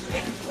better.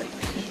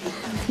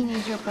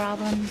 Teenager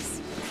problems.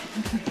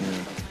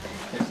 Yeah.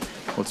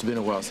 Well, it's been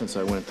a while since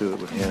I went through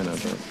it with Hannah,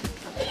 but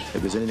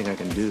if there's anything I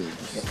can do. Do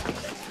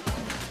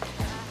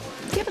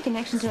you have a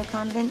connection to a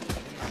convent?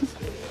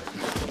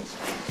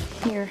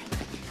 Here.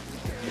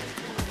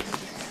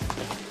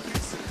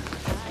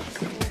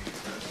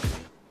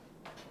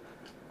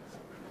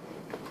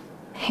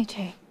 Hey,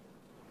 Jay.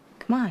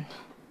 Come on.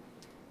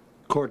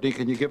 Courtney,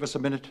 can you give us a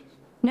minute?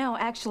 No,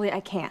 actually, I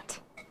can't.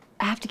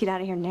 I have to get out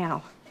of here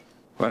now.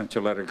 Why don't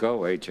you let her go,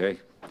 AJ?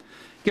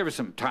 Give her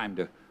some time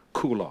to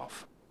cool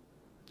off.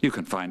 You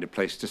can find a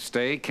place to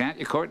stay, can't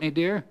you, Courtney,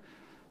 dear?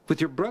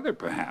 With your brother,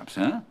 perhaps,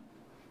 huh?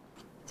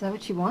 Is that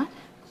what you want?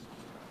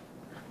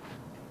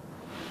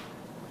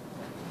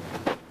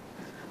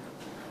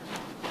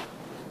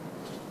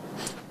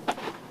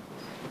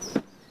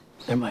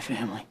 They're my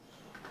family.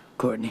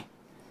 Courtney.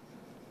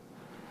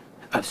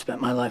 I've spent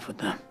my life with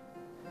them.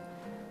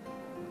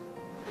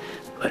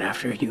 But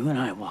after you and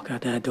I walk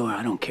out that door,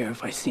 I don't care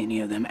if I see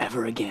any of them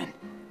ever again.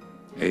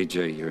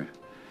 AJ,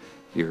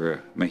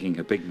 you're making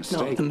a big mistake.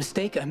 No, the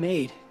mistake I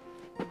made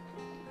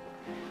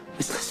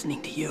is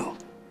listening to you.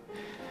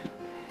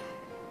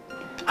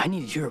 I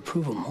needed your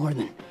approval more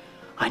than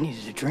I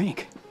needed a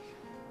drink.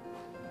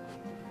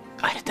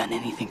 I'd have done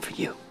anything for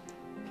you.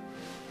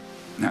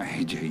 Now,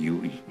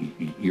 AJ,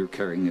 you're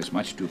carrying this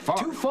much too far.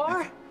 Too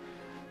far?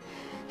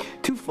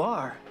 Too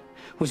far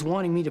was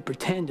wanting me to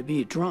pretend to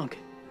be a drunk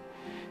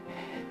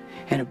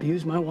and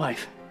abuse my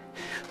wife.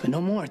 But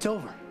no more, it's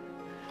over.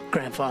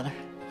 Grandfather,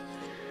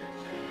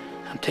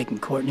 I'm taking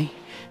Courtney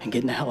and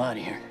getting the hell out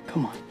of here.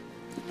 Come on.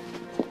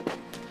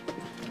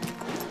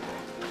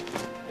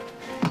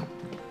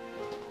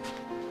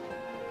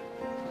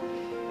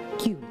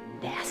 You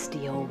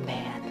nasty old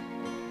man.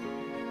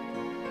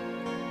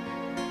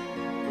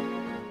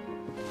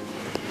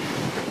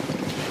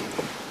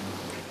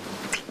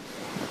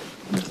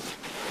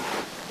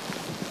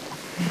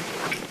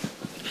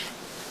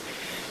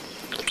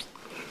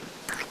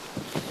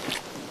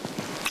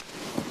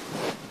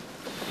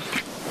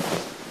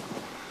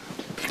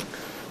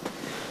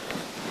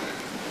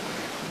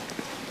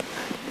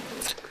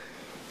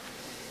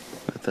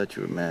 I thought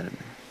you were mad at me.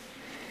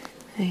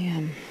 I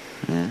am.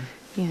 Yeah?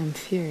 Yeah, I'm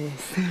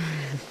furious.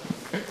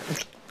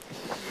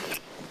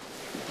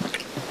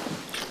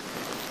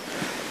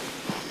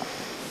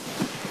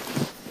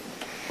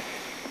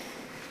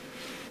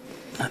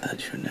 I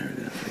thought you were never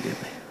gonna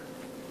forgive me.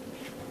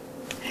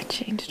 I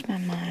changed my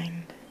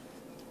mind.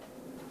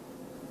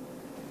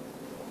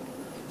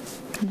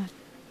 I'm not...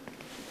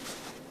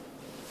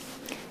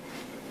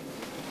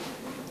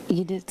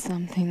 You did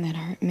something that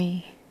hurt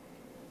me.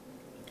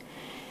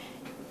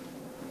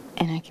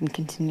 And I can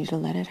continue to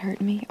let it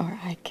hurt me, or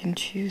I can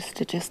choose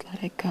to just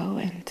let it go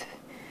and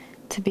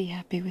to be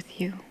happy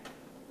with you.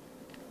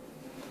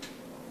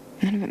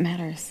 None of it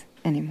matters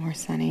anymore,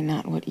 Sonny.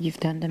 Not what you've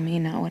done to me,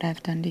 not what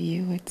I've done to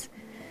you. It's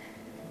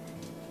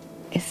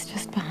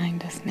just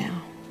behind us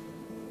now.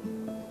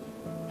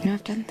 You know,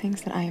 I've done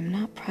things that I am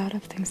not proud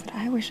of, things that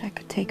I wish I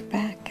could take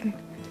back, and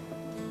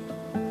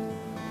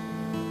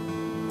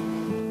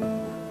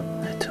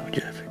I told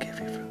you I forgive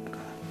you for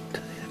going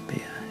to the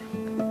FBI.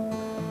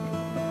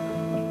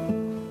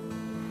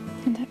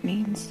 And that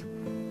means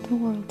the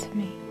world to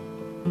me.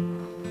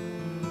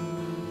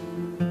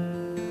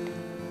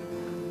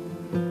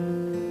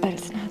 But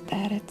it's not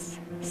that, it's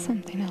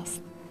something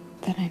else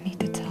that I need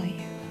to tell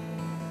you.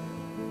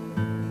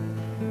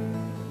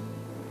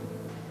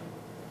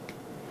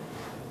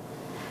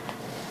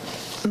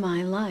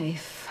 My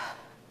life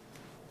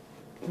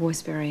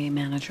was very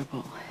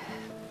manageable.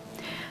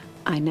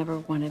 I never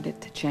wanted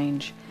it to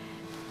change.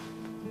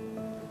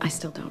 I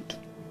still don't.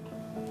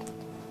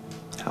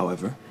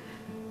 However?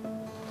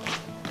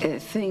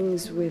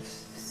 Things with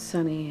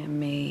Sonny and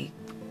me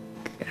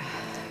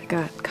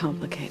got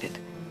complicated.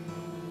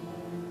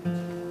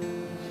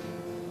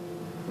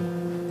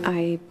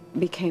 I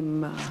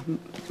became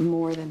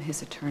more than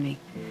his attorney.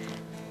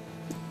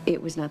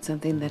 It was not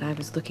something that I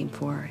was looking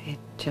for. It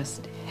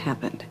just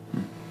happened.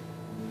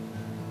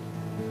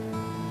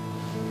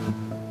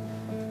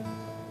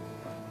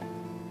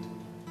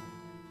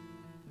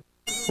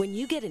 When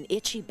you get an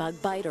itchy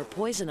bug bite or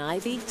poison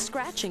ivy,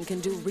 scratching can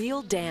do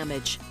real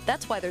damage.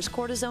 That's why there's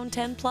Cortisone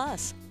 10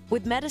 Plus,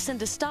 with medicine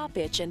to stop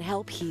itch and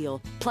help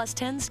heal, plus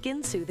 10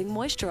 skin-soothing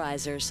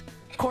moisturizers.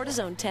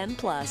 Cortisone 10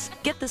 Plus.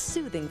 Get the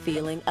soothing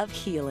feeling of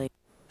healing.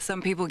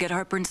 Some people get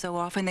heartburn so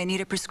often they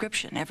need a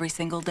prescription every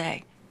single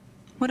day.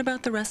 What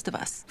about the rest of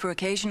us? For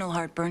occasional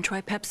heartburn,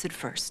 try Pepcid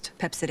first.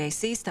 Pepcid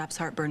AC stops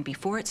heartburn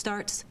before it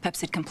starts,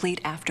 Pepcid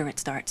Complete after it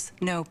starts.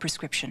 No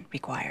prescription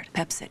required.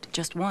 Pepcid,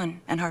 just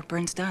one, and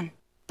heartburn's done.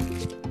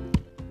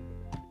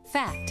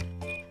 Fact: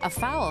 a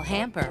foul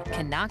hamper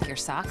can knock your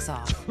socks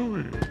off.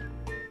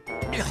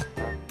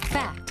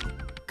 Fact: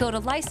 go to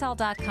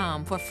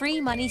Lysol.com for free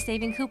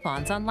money-saving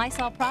coupons on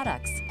Lysol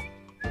products.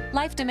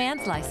 Life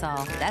demands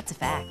Lysol. That's a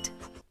fact.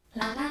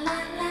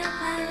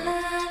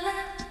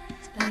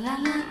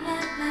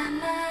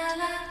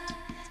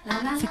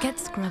 Forget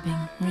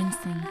scrubbing,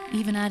 rinsing,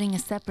 even adding a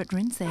separate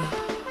rinse aid.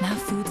 Now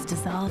food's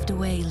dissolved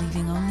away,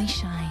 leaving only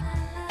shine.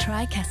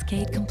 Try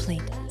Cascade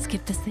Complete.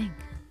 Skip the sink.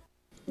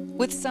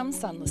 With some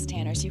sunless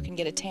tanners, you can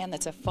get a tan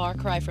that's a far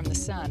cry from the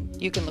sun.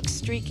 You can look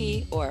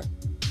streaky or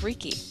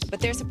freaky, but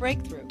there's a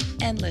breakthrough.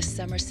 Endless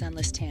Summer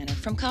Sunless Tanner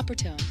from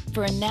Coppertone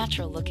for a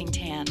natural-looking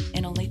tan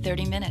in only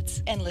 30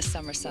 minutes. Endless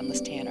Summer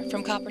Sunless Tanner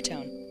from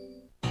Coppertone.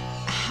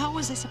 How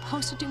was I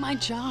supposed to do my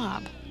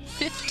job?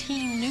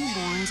 15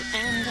 newborns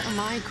and a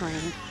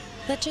migraine.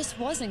 That just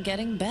wasn't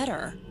getting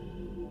better.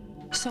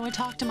 So I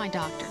talked to my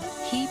doctor.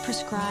 He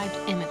prescribed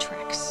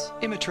Imitrex.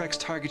 Imitrex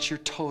targets your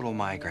total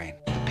migraine.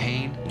 The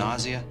pain,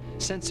 nausea,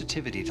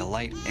 sensitivity to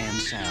light and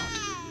sound.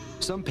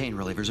 Some pain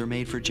relievers are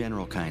made for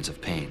general kinds of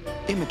pain.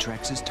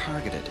 Imitrex is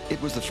targeted. It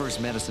was the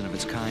first medicine of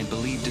its kind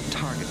believed to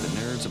target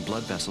the nerves and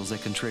blood vessels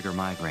that can trigger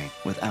migraine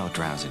without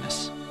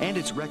drowsiness. And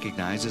it's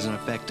recognized as an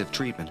effective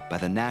treatment by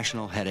the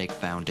National Headache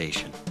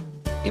Foundation.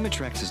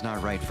 Imitrex is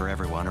not right for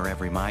everyone or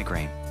every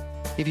migraine.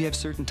 If you have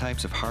certain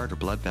types of heart or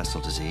blood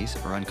vessel disease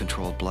or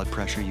uncontrolled blood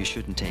pressure, you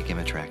shouldn't take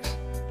Imitrex.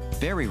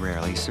 Very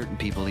rarely, certain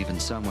people, even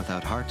some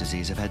without heart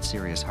disease, have had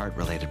serious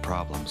heart-related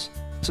problems.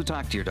 So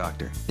talk to your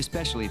doctor,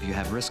 especially if you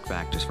have risk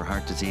factors for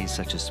heart disease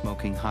such as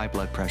smoking, high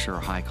blood pressure, or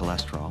high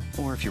cholesterol,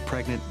 or if you're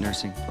pregnant,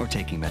 nursing, or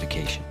taking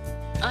medication.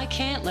 I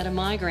can't let a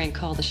migraine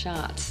call the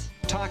shots.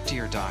 Talk to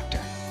your doctor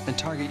and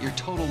target your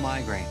total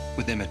migraine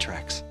with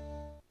Imitrex.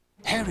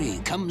 Harry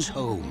Comes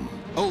Home.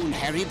 Own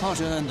Harry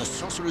Potter and the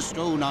Sorcerer's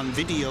Stone on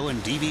video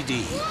and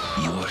DVD.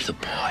 You're the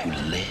boy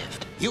who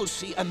lived. You'll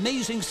see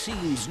amazing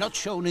scenes not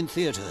shown in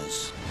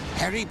theaters.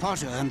 Harry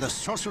Potter and the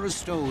Sorcerer's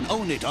Stone.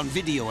 Own it on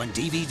video and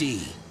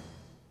DVD.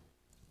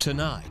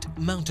 Tonight,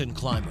 mountain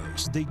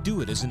climbers. They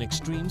do it as an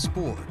extreme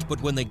sport,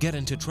 but when they get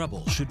into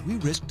trouble, should we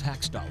risk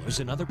tax dollars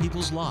and other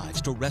people's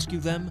lives to rescue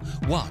them?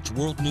 Watch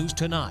World News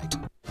Tonight.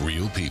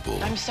 Real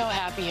people. I'm so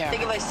happy here. I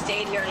think if I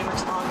stayed here any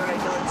much longer, I'd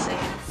go insane.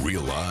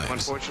 Real lives.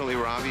 Unfortunately,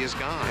 Ravi is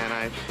gone, and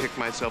I picked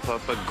myself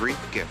up a Greek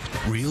gift.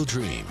 Real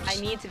dreams. I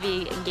need to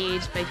be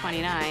engaged by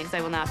 29, so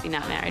I will not be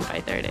not married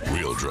by 30.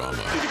 Real drama.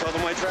 Did you call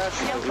them white trash?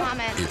 No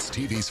comment. It's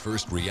TV's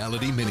first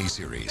reality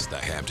miniseries, The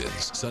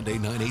Hamptons, Sunday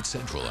 9, 8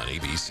 Central on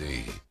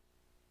ABC.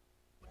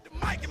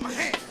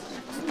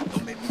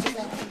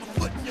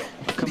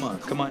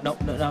 Come on, no,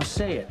 now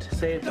say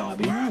it,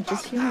 Bobby. Yeah,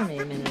 just humor me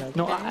a minute, okay?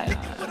 No,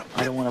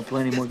 I don't want to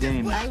play any more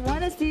games. I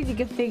want to see if you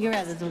can figure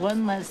out this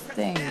one last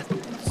thing.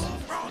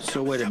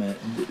 So wait a minute.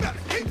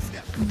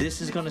 This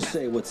is gonna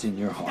say what's in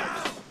your heart.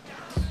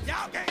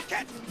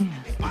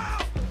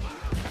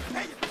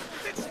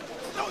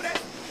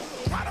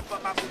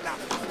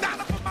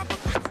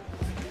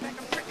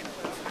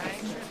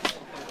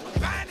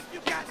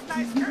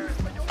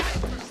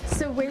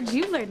 So where'd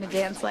you learn to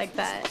dance like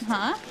that?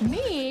 Huh?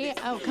 Me?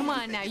 Oh, come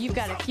on now. You've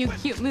got a few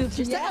cute moves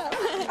yourself.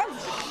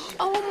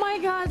 Oh my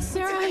God,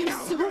 Sarah, I'm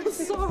so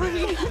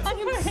sorry.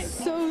 I'm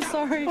so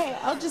sorry. Hey,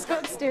 I'll just go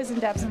upstairs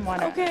and dab some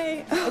water.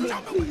 Okay. I'll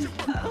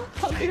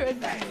be right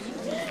back.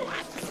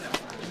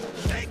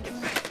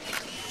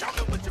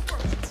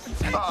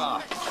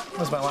 Ah, that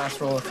was my last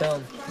roll of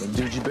film. Well,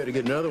 dude, you better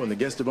get another one. The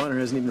guest of honor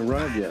hasn't even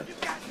arrived yet.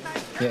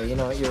 Yeah, you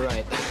know what? You're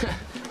right.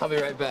 I'll be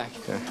right back.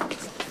 Okay.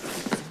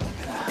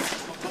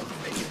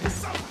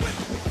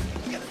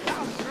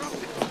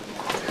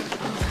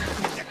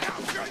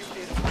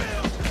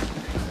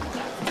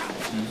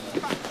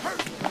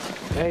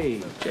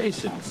 Hey,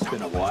 Jason, it's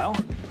been a while.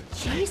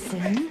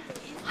 Jason?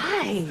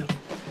 Hi.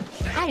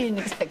 I didn't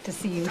expect to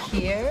see you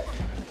here.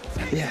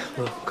 Yeah,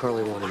 well,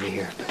 Carly wanted me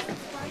here.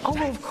 Oh,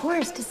 of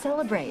course, to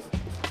celebrate.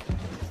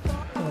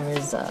 Or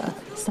is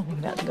something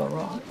about to go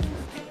wrong?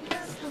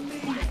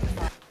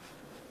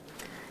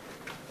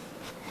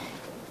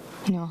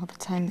 You know, all the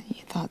time that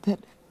you thought that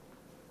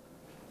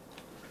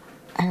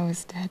I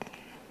was dead,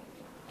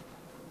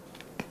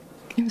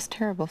 it was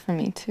terrible for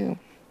me, too.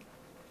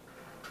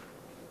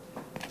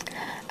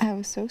 I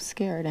was so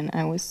scared and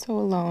I was so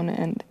alone,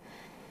 and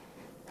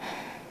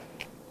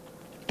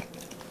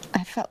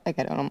I felt like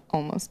I'd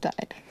almost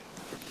died.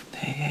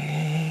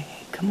 Hey,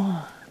 come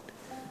on.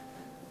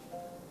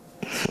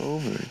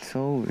 It's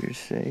over, you're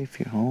safe,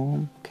 you're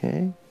home,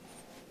 okay?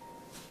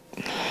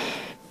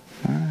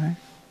 All right.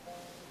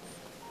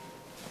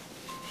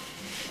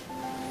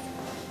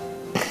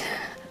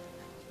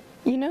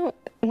 You know,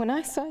 when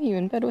I saw you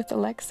in bed with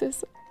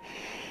Alexis,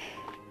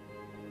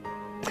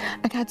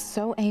 I got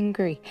so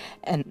angry,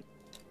 and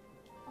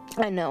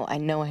I know I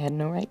had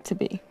no right to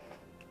be.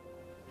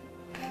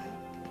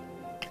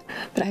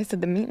 But I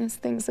said the meanest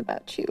things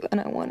about you,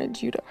 and I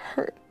wanted you to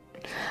hurt.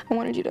 I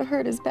wanted you to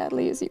hurt as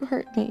badly as you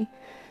hurt me.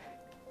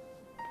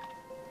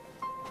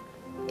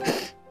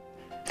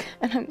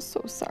 And I'm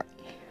so sorry.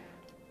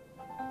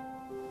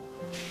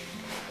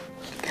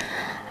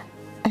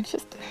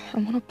 I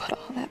want to put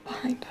all that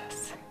behind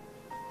us.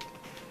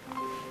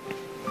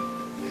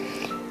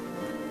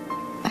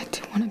 I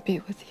do want to be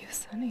with you,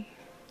 Sonny.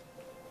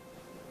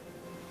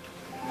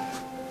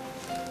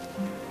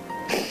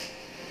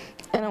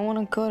 And I want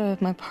to go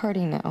to my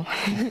party now.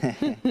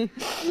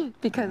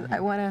 Because I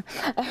want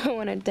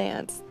to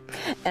dance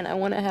and I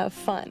want to have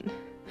fun.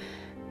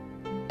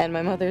 And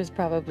my mother's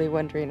probably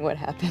wondering what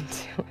happened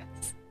to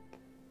us.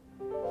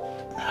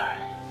 All right,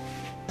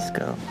 let's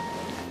go.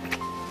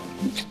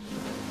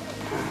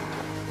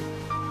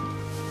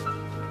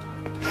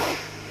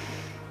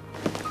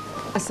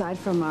 Aside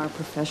from our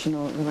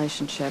professional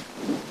relationship,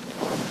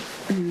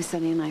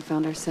 Sonny and I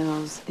found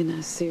ourselves in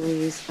a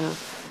series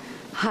of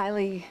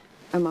highly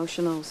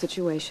emotional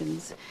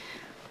situations,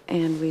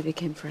 and we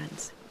became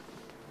friends.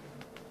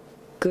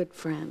 Good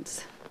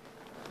friends.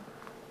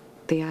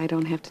 The I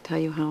don't have to tell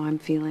you how I'm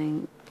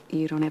feeling,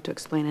 you don't have to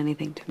explain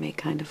anything to me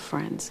kind of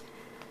friends.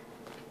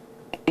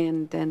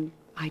 And then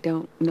I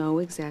don't know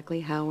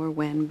exactly how or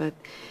when, but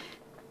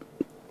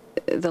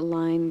the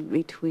line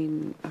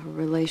between a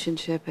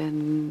relationship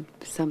and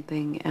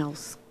something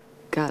else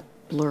got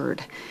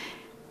blurred.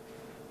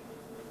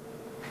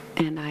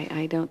 And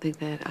I don't think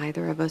that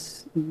either of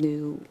us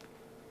knew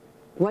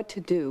what to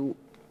do,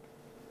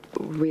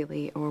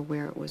 really, or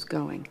where it was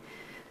going.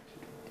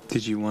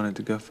 Did you want it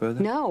to go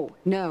further? No,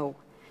 no,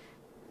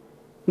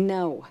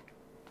 no.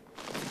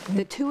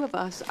 The two of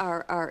us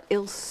are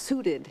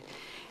ill-suited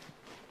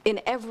in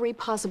every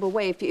possible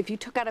way. If you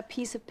took out a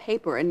piece of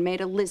paper and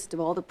made a list of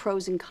all the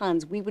pros and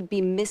cons, we would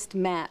be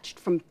mismatched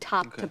from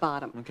top to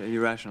bottom. Okay,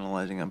 you're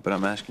rationalizing it, but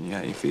I'm asking you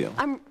how you feel.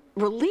 I'm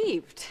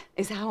relieved,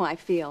 is how I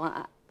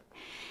feel.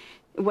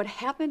 What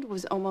happened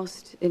was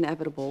almost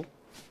inevitable.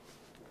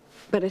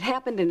 But it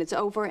happened and it's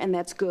over and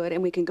that's good,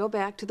 and we can go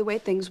back to the way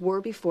things were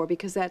before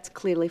because that's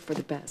clearly for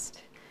the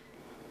best.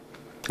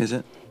 Is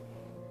it?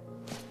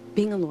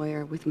 Being a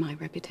lawyer with my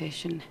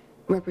reputation,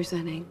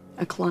 representing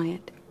a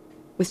client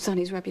with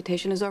Sonny's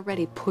reputation is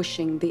already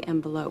pushing the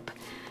envelope.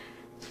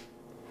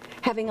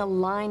 Having a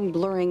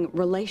line-blurring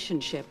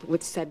relationship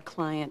with said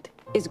client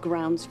is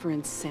grounds for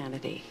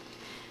insanity.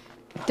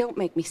 Don't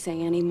make me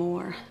say any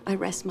more. I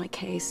rest my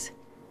case.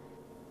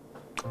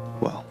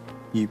 Well,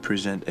 you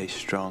present a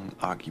strong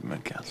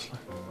argument, Counselor.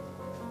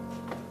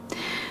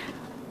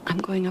 I'm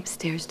going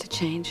upstairs to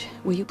change.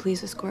 Will you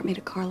please escort me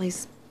to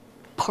Carly's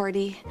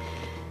party?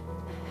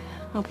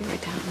 I'll be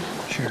right down.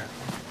 Sure.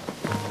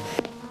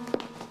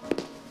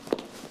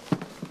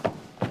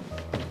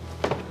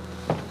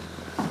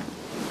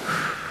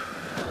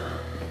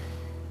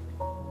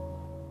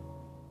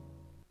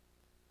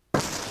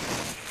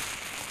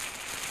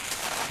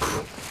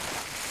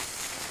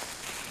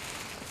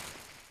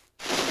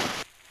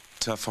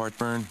 Tough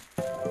heartburn?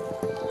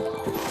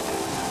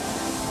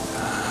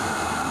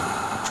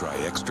 Try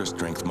Extra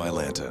Strength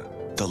Mylanta,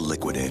 the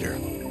liquidator.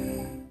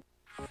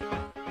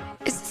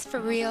 Is this for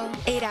real?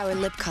 8-hour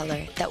lip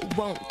color that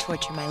won't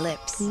torture my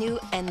lips. New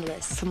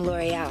Endless from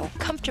L'Oreal.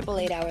 Comfortable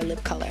 8-hour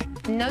lip color.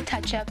 No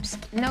touch-ups,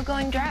 no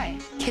going dry.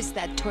 Kiss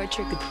that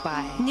torture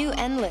goodbye. New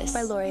Endless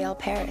by L'Oreal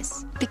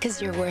Paris.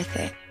 Because you're worth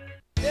it.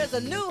 There's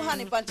a new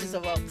Honey Bunches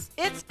of Oats.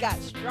 It's got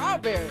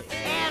strawberries.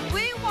 And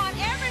we want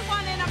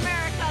everyone in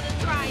America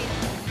to try it.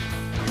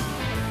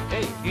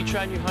 Hey, you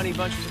tried new Honey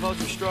Bunches of Oats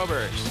with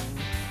strawberries.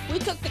 We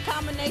took the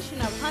combination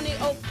of honey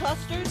oat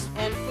clusters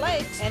and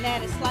flakes and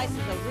added slices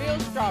of real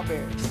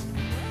strawberries.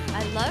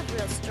 I love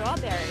real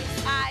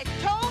strawberries. I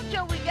told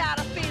you we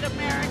gotta feed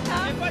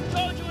America. If I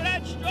told you it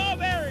had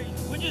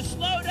strawberries, would you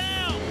slow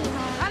down?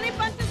 Honey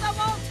Bunches of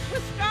Oats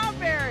with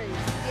strawberries.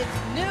 It's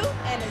new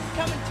and it's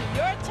coming to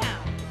your town.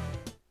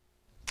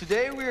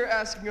 Today we are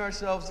asking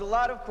ourselves a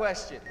lot of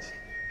questions.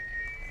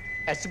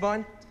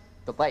 Esteban,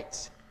 the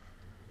lights.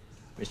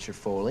 Mr.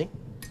 Foley.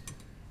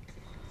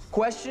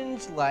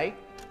 Questions like,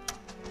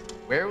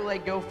 where will I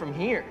go from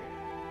here?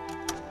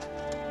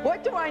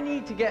 What do I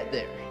need to get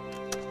there?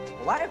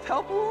 Will I have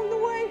help along the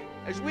way?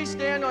 As we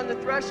stand on the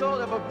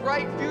threshold of a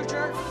bright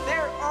future,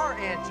 there are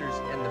answers,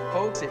 and the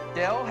folks at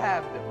Dell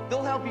have them.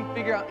 They'll help you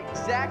figure out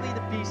exactly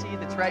the PC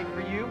that's right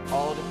for you,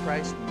 all at a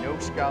price no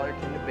scholar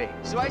can debate.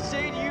 So I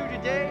say to you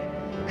today,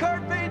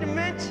 Carpe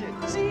Dimension,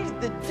 seize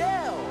the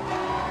Dell.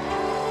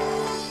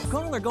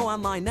 Call or go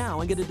online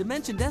now and get a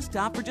Dimension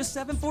desktop for just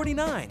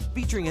 $749,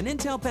 featuring an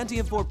Intel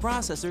Pentium 4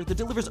 processor that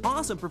delivers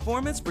awesome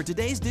performance for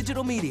today's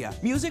digital media,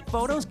 music,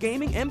 photos,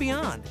 gaming, and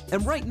beyond.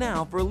 And right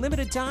now, for a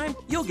limited time,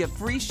 you'll get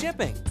free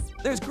shipping.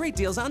 There's great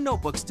deals on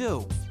notebooks,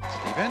 too.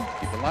 Steven,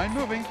 keep the line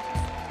moving.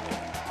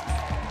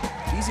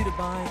 Easy to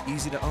buy,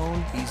 easy to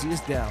own, easy as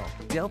Dell.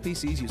 Dell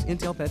PCs use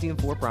Intel Pentium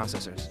 4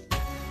 processors.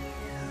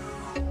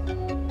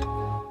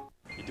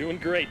 You're doing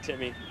great,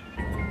 Timmy.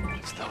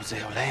 It's the Jose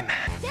Olé,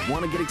 man.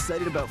 Want to get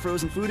excited about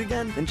frozen food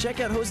again? Then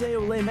check out Jose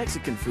Olé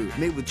Mexican food.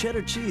 Made with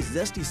cheddar cheese,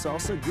 zesty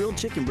salsa, grilled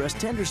chicken breast,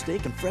 tender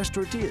steak, and fresh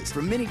tortillas.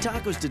 From mini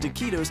tacos to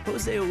taquitos,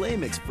 Jose Olé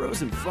makes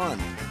frozen fun.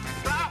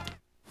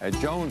 At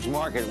Jones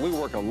Market, we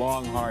work a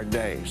long, hard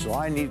day, so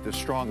I need the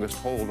strongest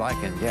hold I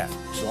can get.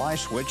 So I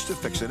switched to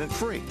Fix-It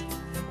Free.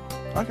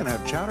 I can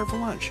have chowder for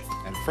lunch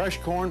and fresh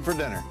corn for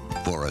dinner.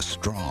 For a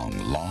strong,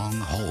 long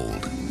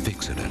hold,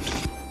 Fix-It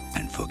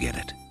and forget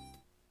it.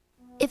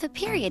 If a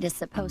period is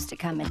supposed to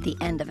come at the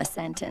end of a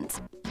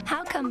sentence,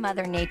 how come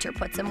Mother Nature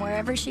puts them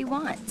wherever she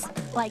wants?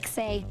 Like,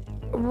 say,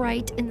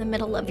 right in the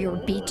middle of your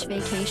beach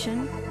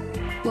vacation?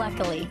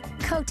 Luckily,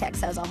 Kotex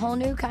has a whole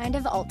new kind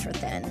of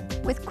ultra-thin,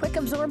 with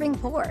quick-absorbing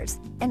pores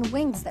and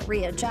wings that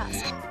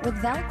readjust, with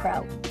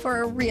Velcro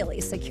for a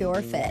really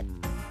secure fit.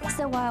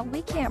 So while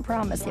we can't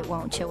promise it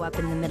won't show up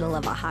in the middle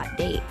of a hot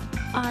date,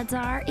 odds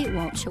are it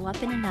won't show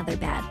up in another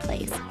bad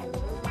place.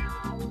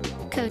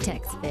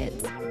 Kotex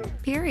fits.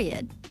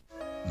 Period.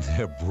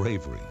 Their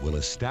bravery will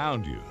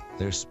astound you.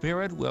 Their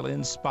spirit will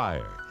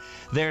inspire.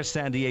 They're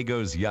San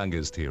Diego's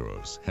youngest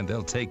heroes, and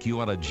they'll take you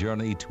on a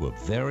journey to a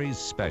very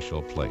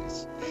special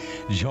place.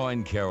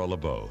 Join Carol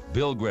LeBeau,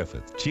 Bill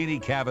Griffith, Jeannie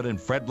Cabot, and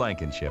Fred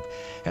Blankenship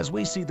as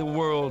we see the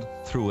world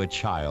through a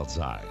child's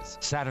eyes.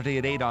 Saturday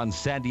at 8 on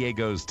San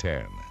Diego's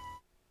 10.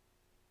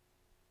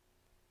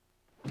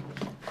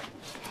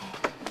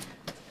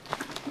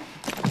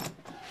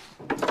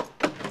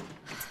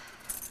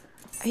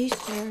 Are you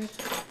sure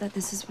that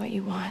this is what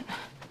you want?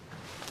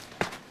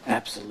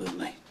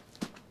 Absolutely.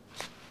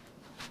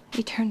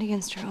 You turned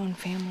against your own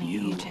family,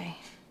 AJ.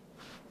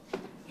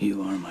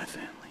 You are my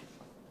family.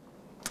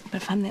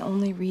 But if I'm the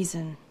only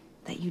reason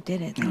that that you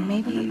did it, No, then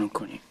maybe... No,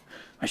 Courtney.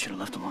 I should have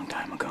left a long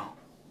time ago.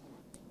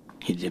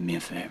 He did me a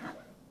favor.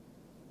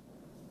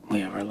 We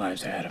have our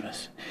lives ahead of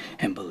us.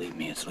 And believe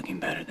me, it's looking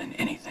better than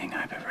anything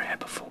I've ever had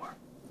before.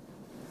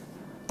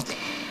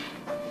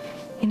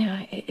 You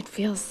know, it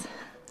feels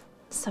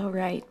so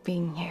right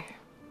being here,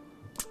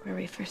 where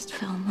we first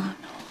fell in love.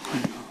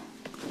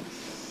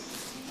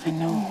 I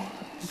know.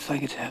 It's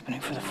like it's happening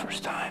for the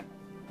first time.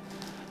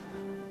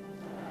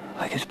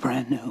 Like it's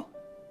brand new.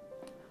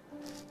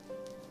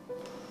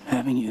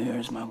 Having you here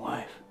as my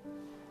wife.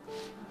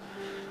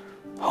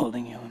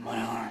 Holding you in my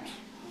arms.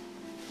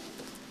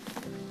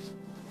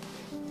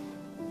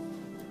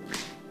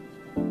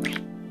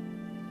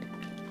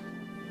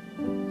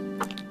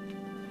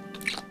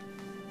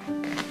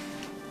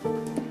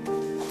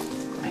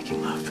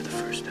 Making love for the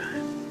first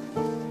time.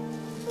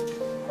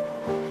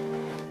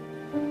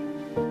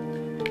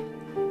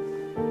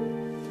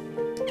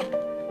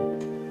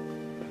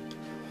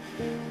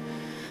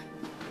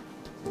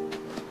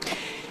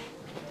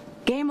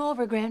 Game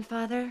over,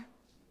 grandfather.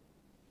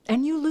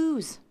 And you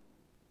lose.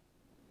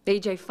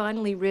 AJ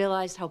finally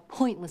realized how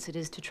pointless it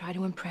is to try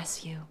to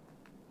impress you.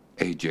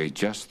 AJ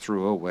just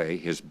threw away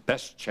his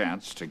best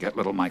chance to get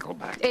little Michael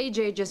back.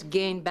 AJ just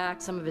gained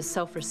back some of his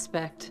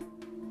self-respect.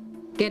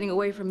 Getting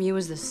away from you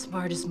is the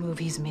smartest move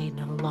he's made in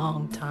a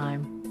long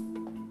time.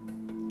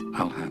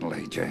 I'll handle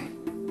AJ.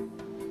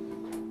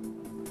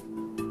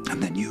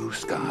 And then you,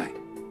 Sky.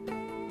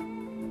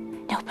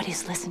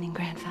 Nobody's listening,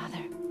 grandfather.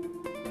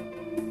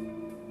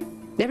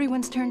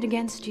 Everyone's turned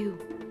against you.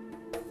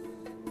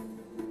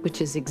 Which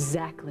is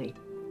exactly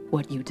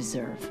what you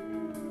deserve.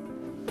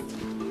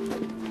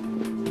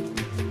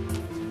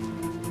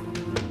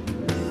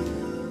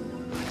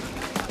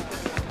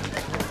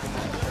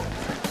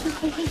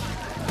 Hey,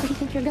 where do you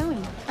think you're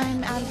going?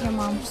 I'm out of here,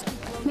 Mom.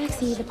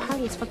 Maxie, the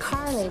party's for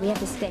Carly. We have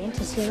to stay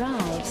until she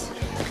arrives.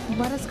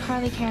 What does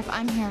Carly care if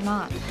I'm here or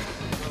not?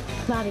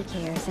 Bobby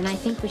cares, and I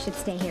think we should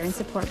stay here and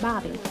support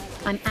Bobby.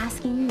 I'm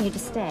asking you to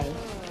stay.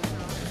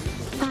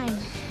 Fine.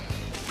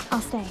 I'll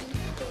stay.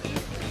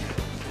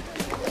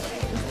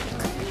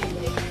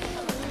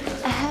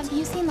 Have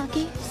you seen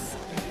Lucky?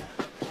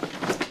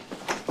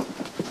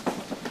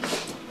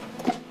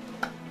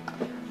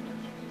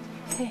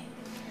 Hey.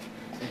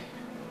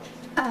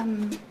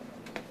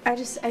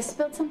 I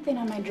spilled something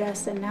on my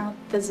dress and now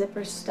the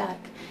zipper's stuck.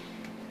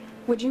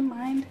 Would you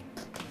mind?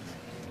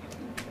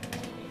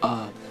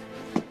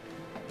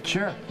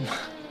 Sure.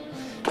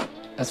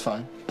 That's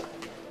fine.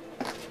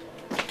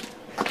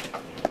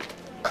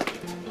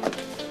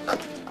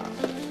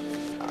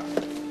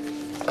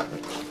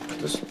 Put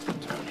this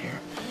down here.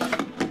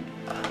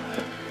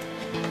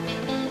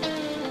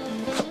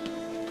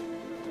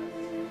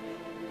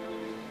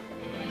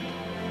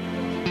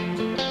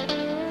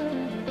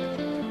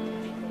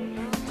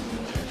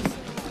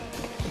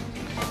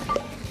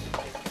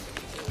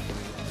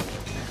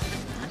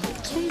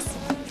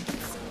 Jason,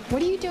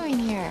 what are you doing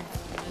here?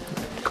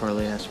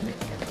 Carly asked me.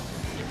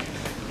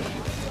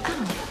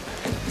 Oh.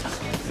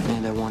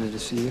 And I wanted to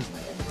see you.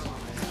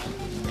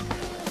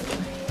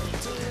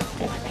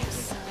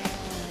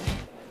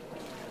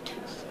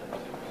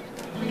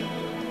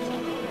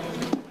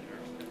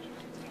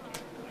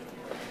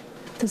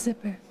 The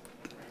zipper.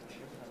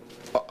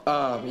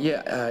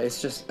 Yeah,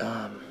 it's just,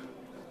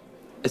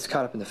 it's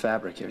caught up in the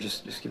fabric here.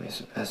 Just give me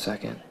a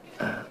second.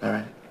 All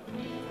right.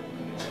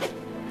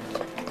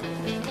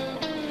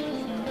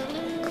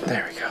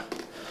 There we go.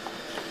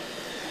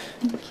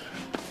 Thank you.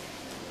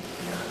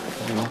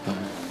 You're welcome.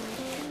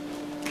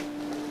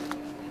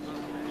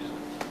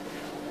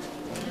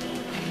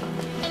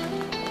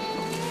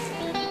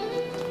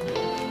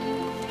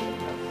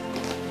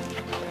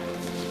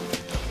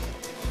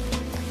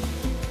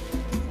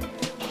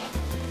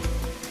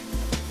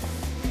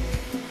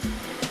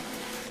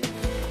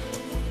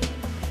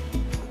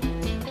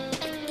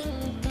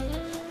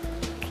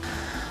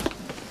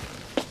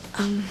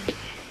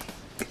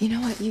 You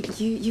know what? You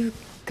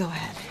go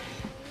ahead.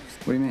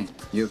 What do you mean?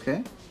 You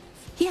okay?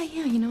 Yeah,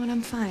 you know what?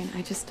 I'm fine.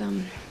 I just, I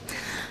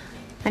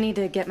need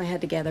to get my head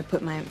together,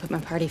 put my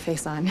party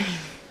face on.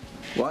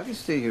 Well, I can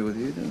stay here with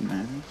you. It doesn't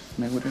matter.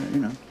 Maybe whatever, you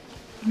know.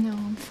 No,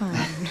 I'm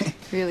fine.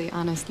 Really,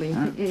 honestly.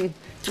 Right.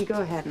 You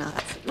go ahead now.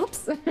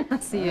 Oops.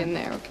 I'll see you in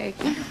there, okay?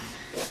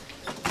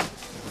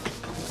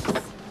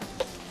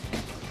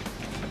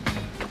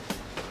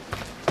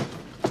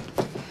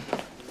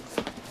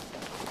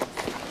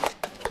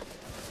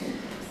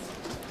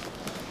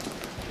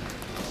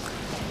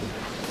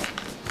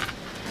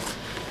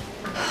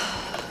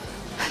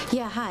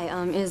 Yeah, hi.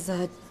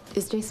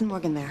 Is Jason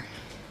Morgan there?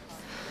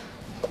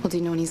 Well, do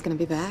you know when he's gonna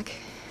be back?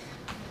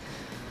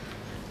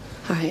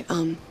 All right,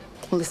 well,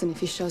 listen, if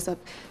he shows up,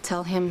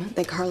 tell him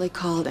that Carly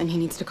called and he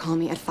needs to call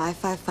me at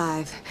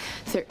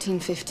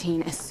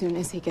 555-1315 as soon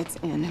as he gets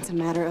in. It's a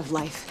matter of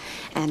life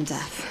and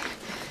death.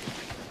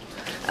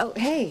 Oh,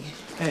 hey.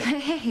 Hey.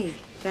 Hey,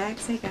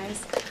 Dax. Hey,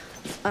 guys.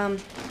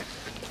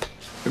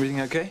 Everything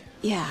okay?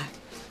 Yeah.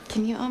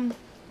 Can you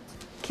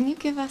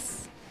give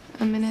us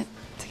a minute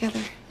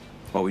together?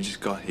 Well, we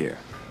just got here.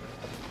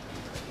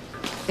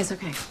 It's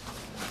okay.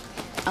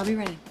 I'll be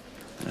ready.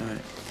 All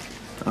right.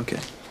 Okay.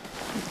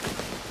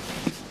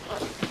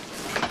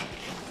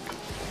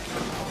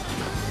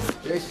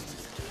 Jason,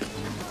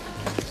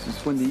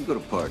 since when do you go to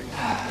party?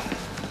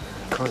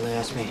 Carly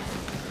asked me.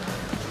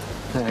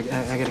 I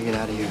gotta get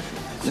out of here.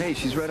 Hey,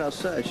 she's right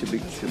outside. She'll be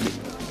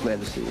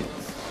glad to see you.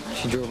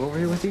 She drove over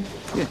here with you?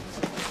 Yeah.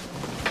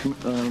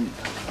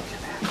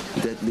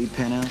 Did that lead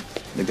pan out?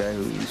 The guy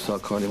who you saw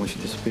Carly when she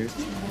disappeared?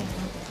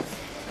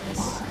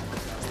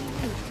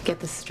 Get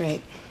this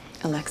straight,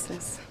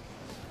 Alexis.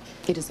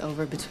 It is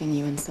over between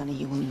you and Sonny.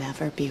 You will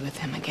never be with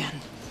him again.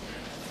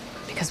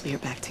 Because we are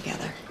back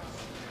together.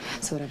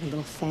 So whatever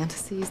little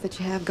fantasies that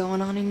you have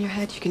going on in your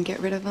head, you can get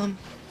rid of them.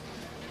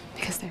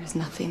 Because there is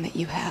nothing that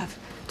you have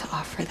to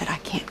offer that I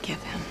can't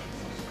give him.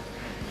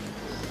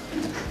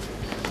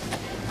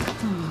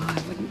 Oh,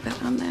 I wouldn't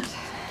bet on that.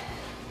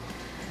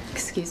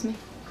 Excuse me?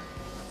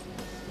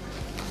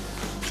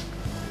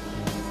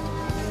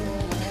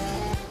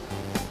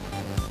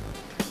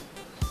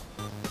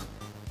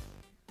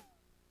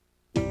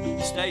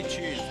 Stay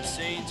tuned for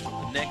scenes from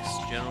the next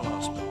General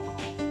Hospital.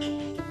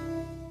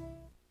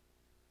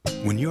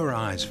 When your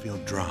eyes feel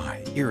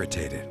dry,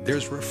 irritated,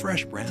 there's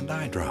Refresh brand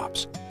eye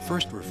drops.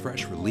 First,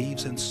 Refresh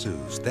relieves and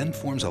soothes, then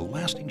forms a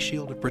lasting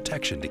shield of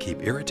protection to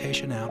keep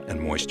irritation out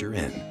and moisture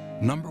in.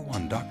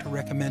 #1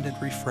 doctor-recommended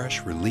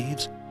Refresh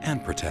relieves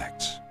and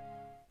protects.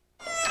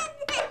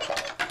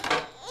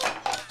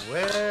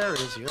 Where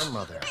is your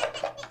mother?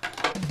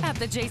 At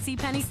the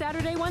JCPenney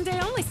Saturday one-day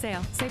only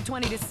sale. Save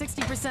 20 to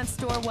 60%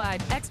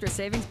 store-wide. Extra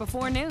savings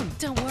before noon.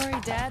 Don't worry,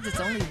 Dads, it's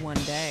only one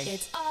day.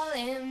 It's all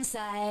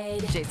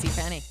inside.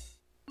 JCPenney.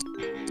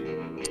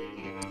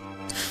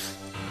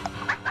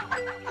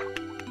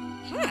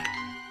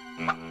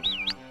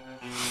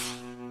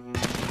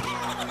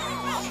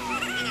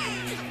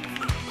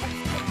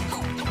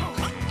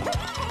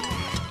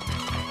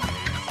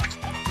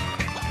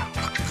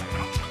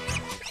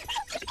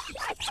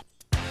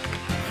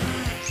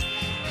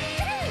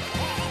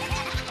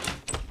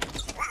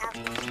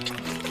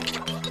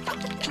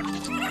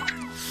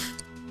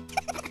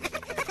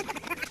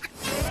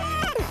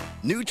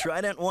 New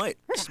Trident White.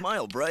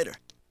 Smile brighter.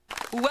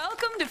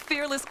 Welcome to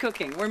Fearless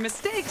Cooking, where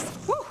mistakes,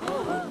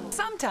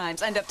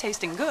 sometimes end up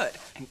tasting good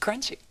and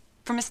crunchy.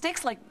 For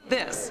mistakes like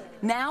this,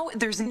 now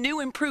there's new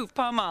improved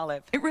palm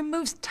olive. It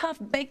removes tough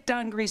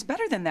baked-on grease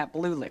better than that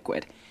blue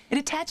liquid. It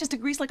attaches to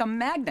grease like a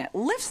magnet,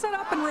 lifts it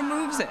up and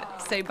removes it.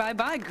 Say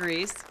bye-bye,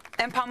 grease.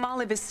 And palm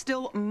olive is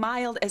still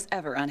mild as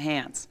ever on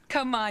hands.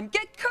 Come on,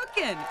 get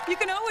cooking. You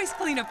can always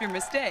clean up your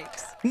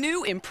mistakes.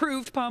 New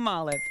improved palm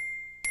olive.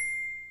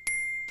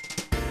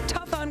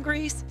 Tough on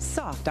grease,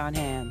 soft on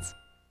hands.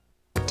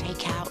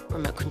 Takeout,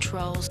 remote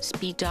controls,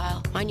 speed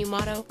dial. My new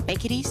motto,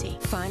 make it easy.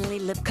 Finally,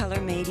 lip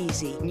color made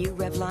easy. New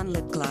Revlon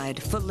Lip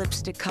Glide. Full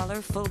lipstick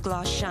color, full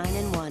gloss shine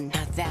in one.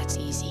 Now that's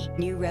easy.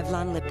 New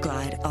Revlon Lip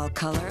Glide. All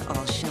color,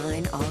 all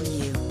shine, all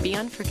you. Be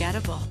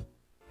unforgettable.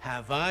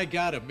 Have I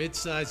got a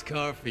mid-size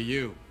car for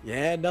you?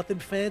 Yeah, nothing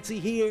fancy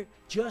here.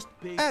 Just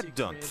basic. I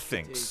don't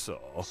think so.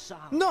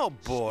 No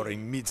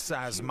boring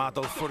mid-size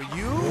model for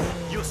you.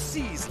 You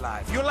seize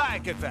life. You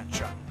like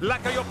adventure.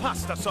 Like your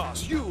pasta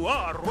sauce. You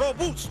are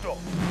robusto.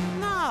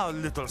 Now,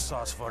 little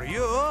sauce for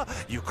you.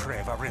 You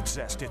crave a rich,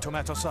 zesty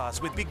tomato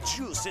sauce with big,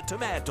 juicy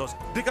tomatoes.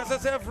 Because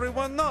as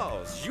everyone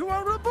knows, you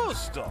are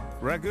robusto.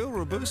 Ragu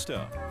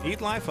Robusto.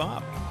 Eat life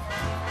up.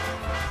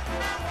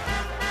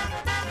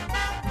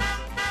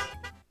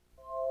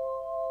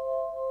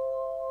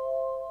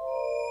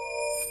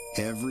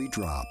 Every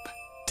drop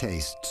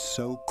tastes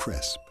so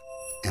crisp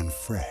and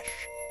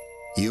fresh,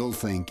 you'll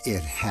think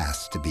it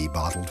has to be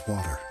bottled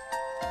water.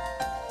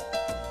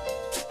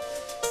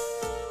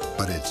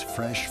 But it's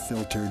fresh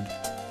filtered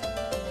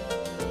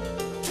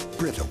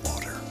Brita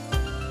water.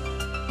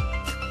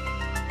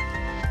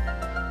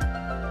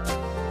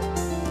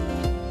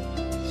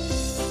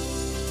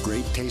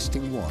 Great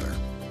tasting water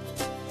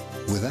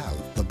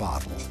without the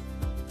bottle.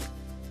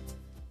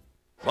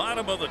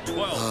 Bottom of the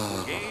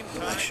 12th. Game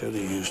time. I should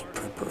have used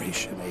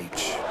Preparation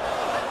H.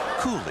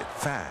 Cool it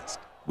fast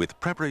with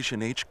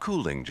Preparation H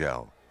Cooling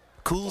Gel.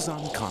 Cools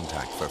on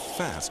contact for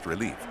fast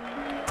relief.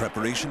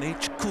 Preparation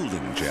H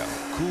Cooling Gel.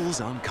 Cools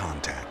on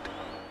contact.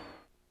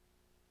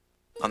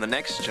 On the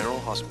next General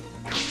Hospital.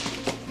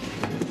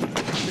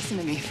 Listen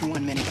to me for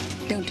 1 minute.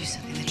 Don't do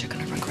something that you're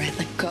gonna regret.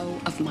 Let go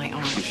of my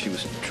arm. She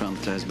was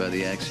traumatized by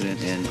the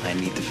accident, and I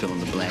need to fill in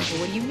the blank.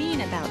 What do you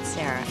mean about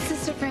Sarah?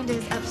 Sister friend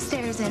is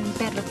upstairs in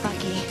bed with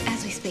Bucky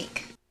as we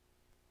speak.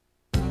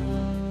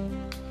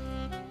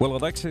 Will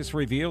Alexis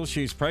reveal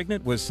she's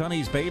pregnant with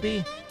Sonny's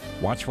baby?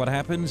 Watch what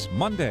happens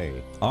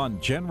Monday on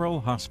General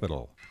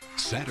Hospital.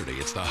 Saturday,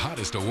 it's the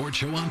hottest award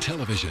show on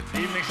television.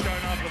 Evening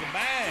starting off with a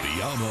bang.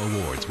 The AMA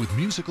Awards with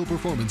musical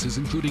performances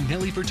including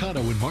Nelly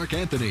Furtado and Mark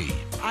Anthony.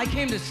 I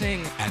came to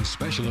sing. And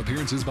special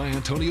appearances by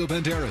Antonio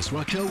Banderas,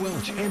 Raquel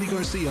Welch, Andy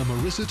Garcia,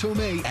 Marissa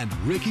Tomei, and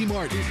Ricky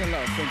Martin. Peace and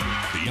love.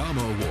 Thank you. The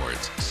AMA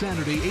Awards,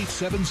 Saturday,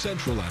 8/7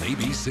 Central on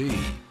ABC.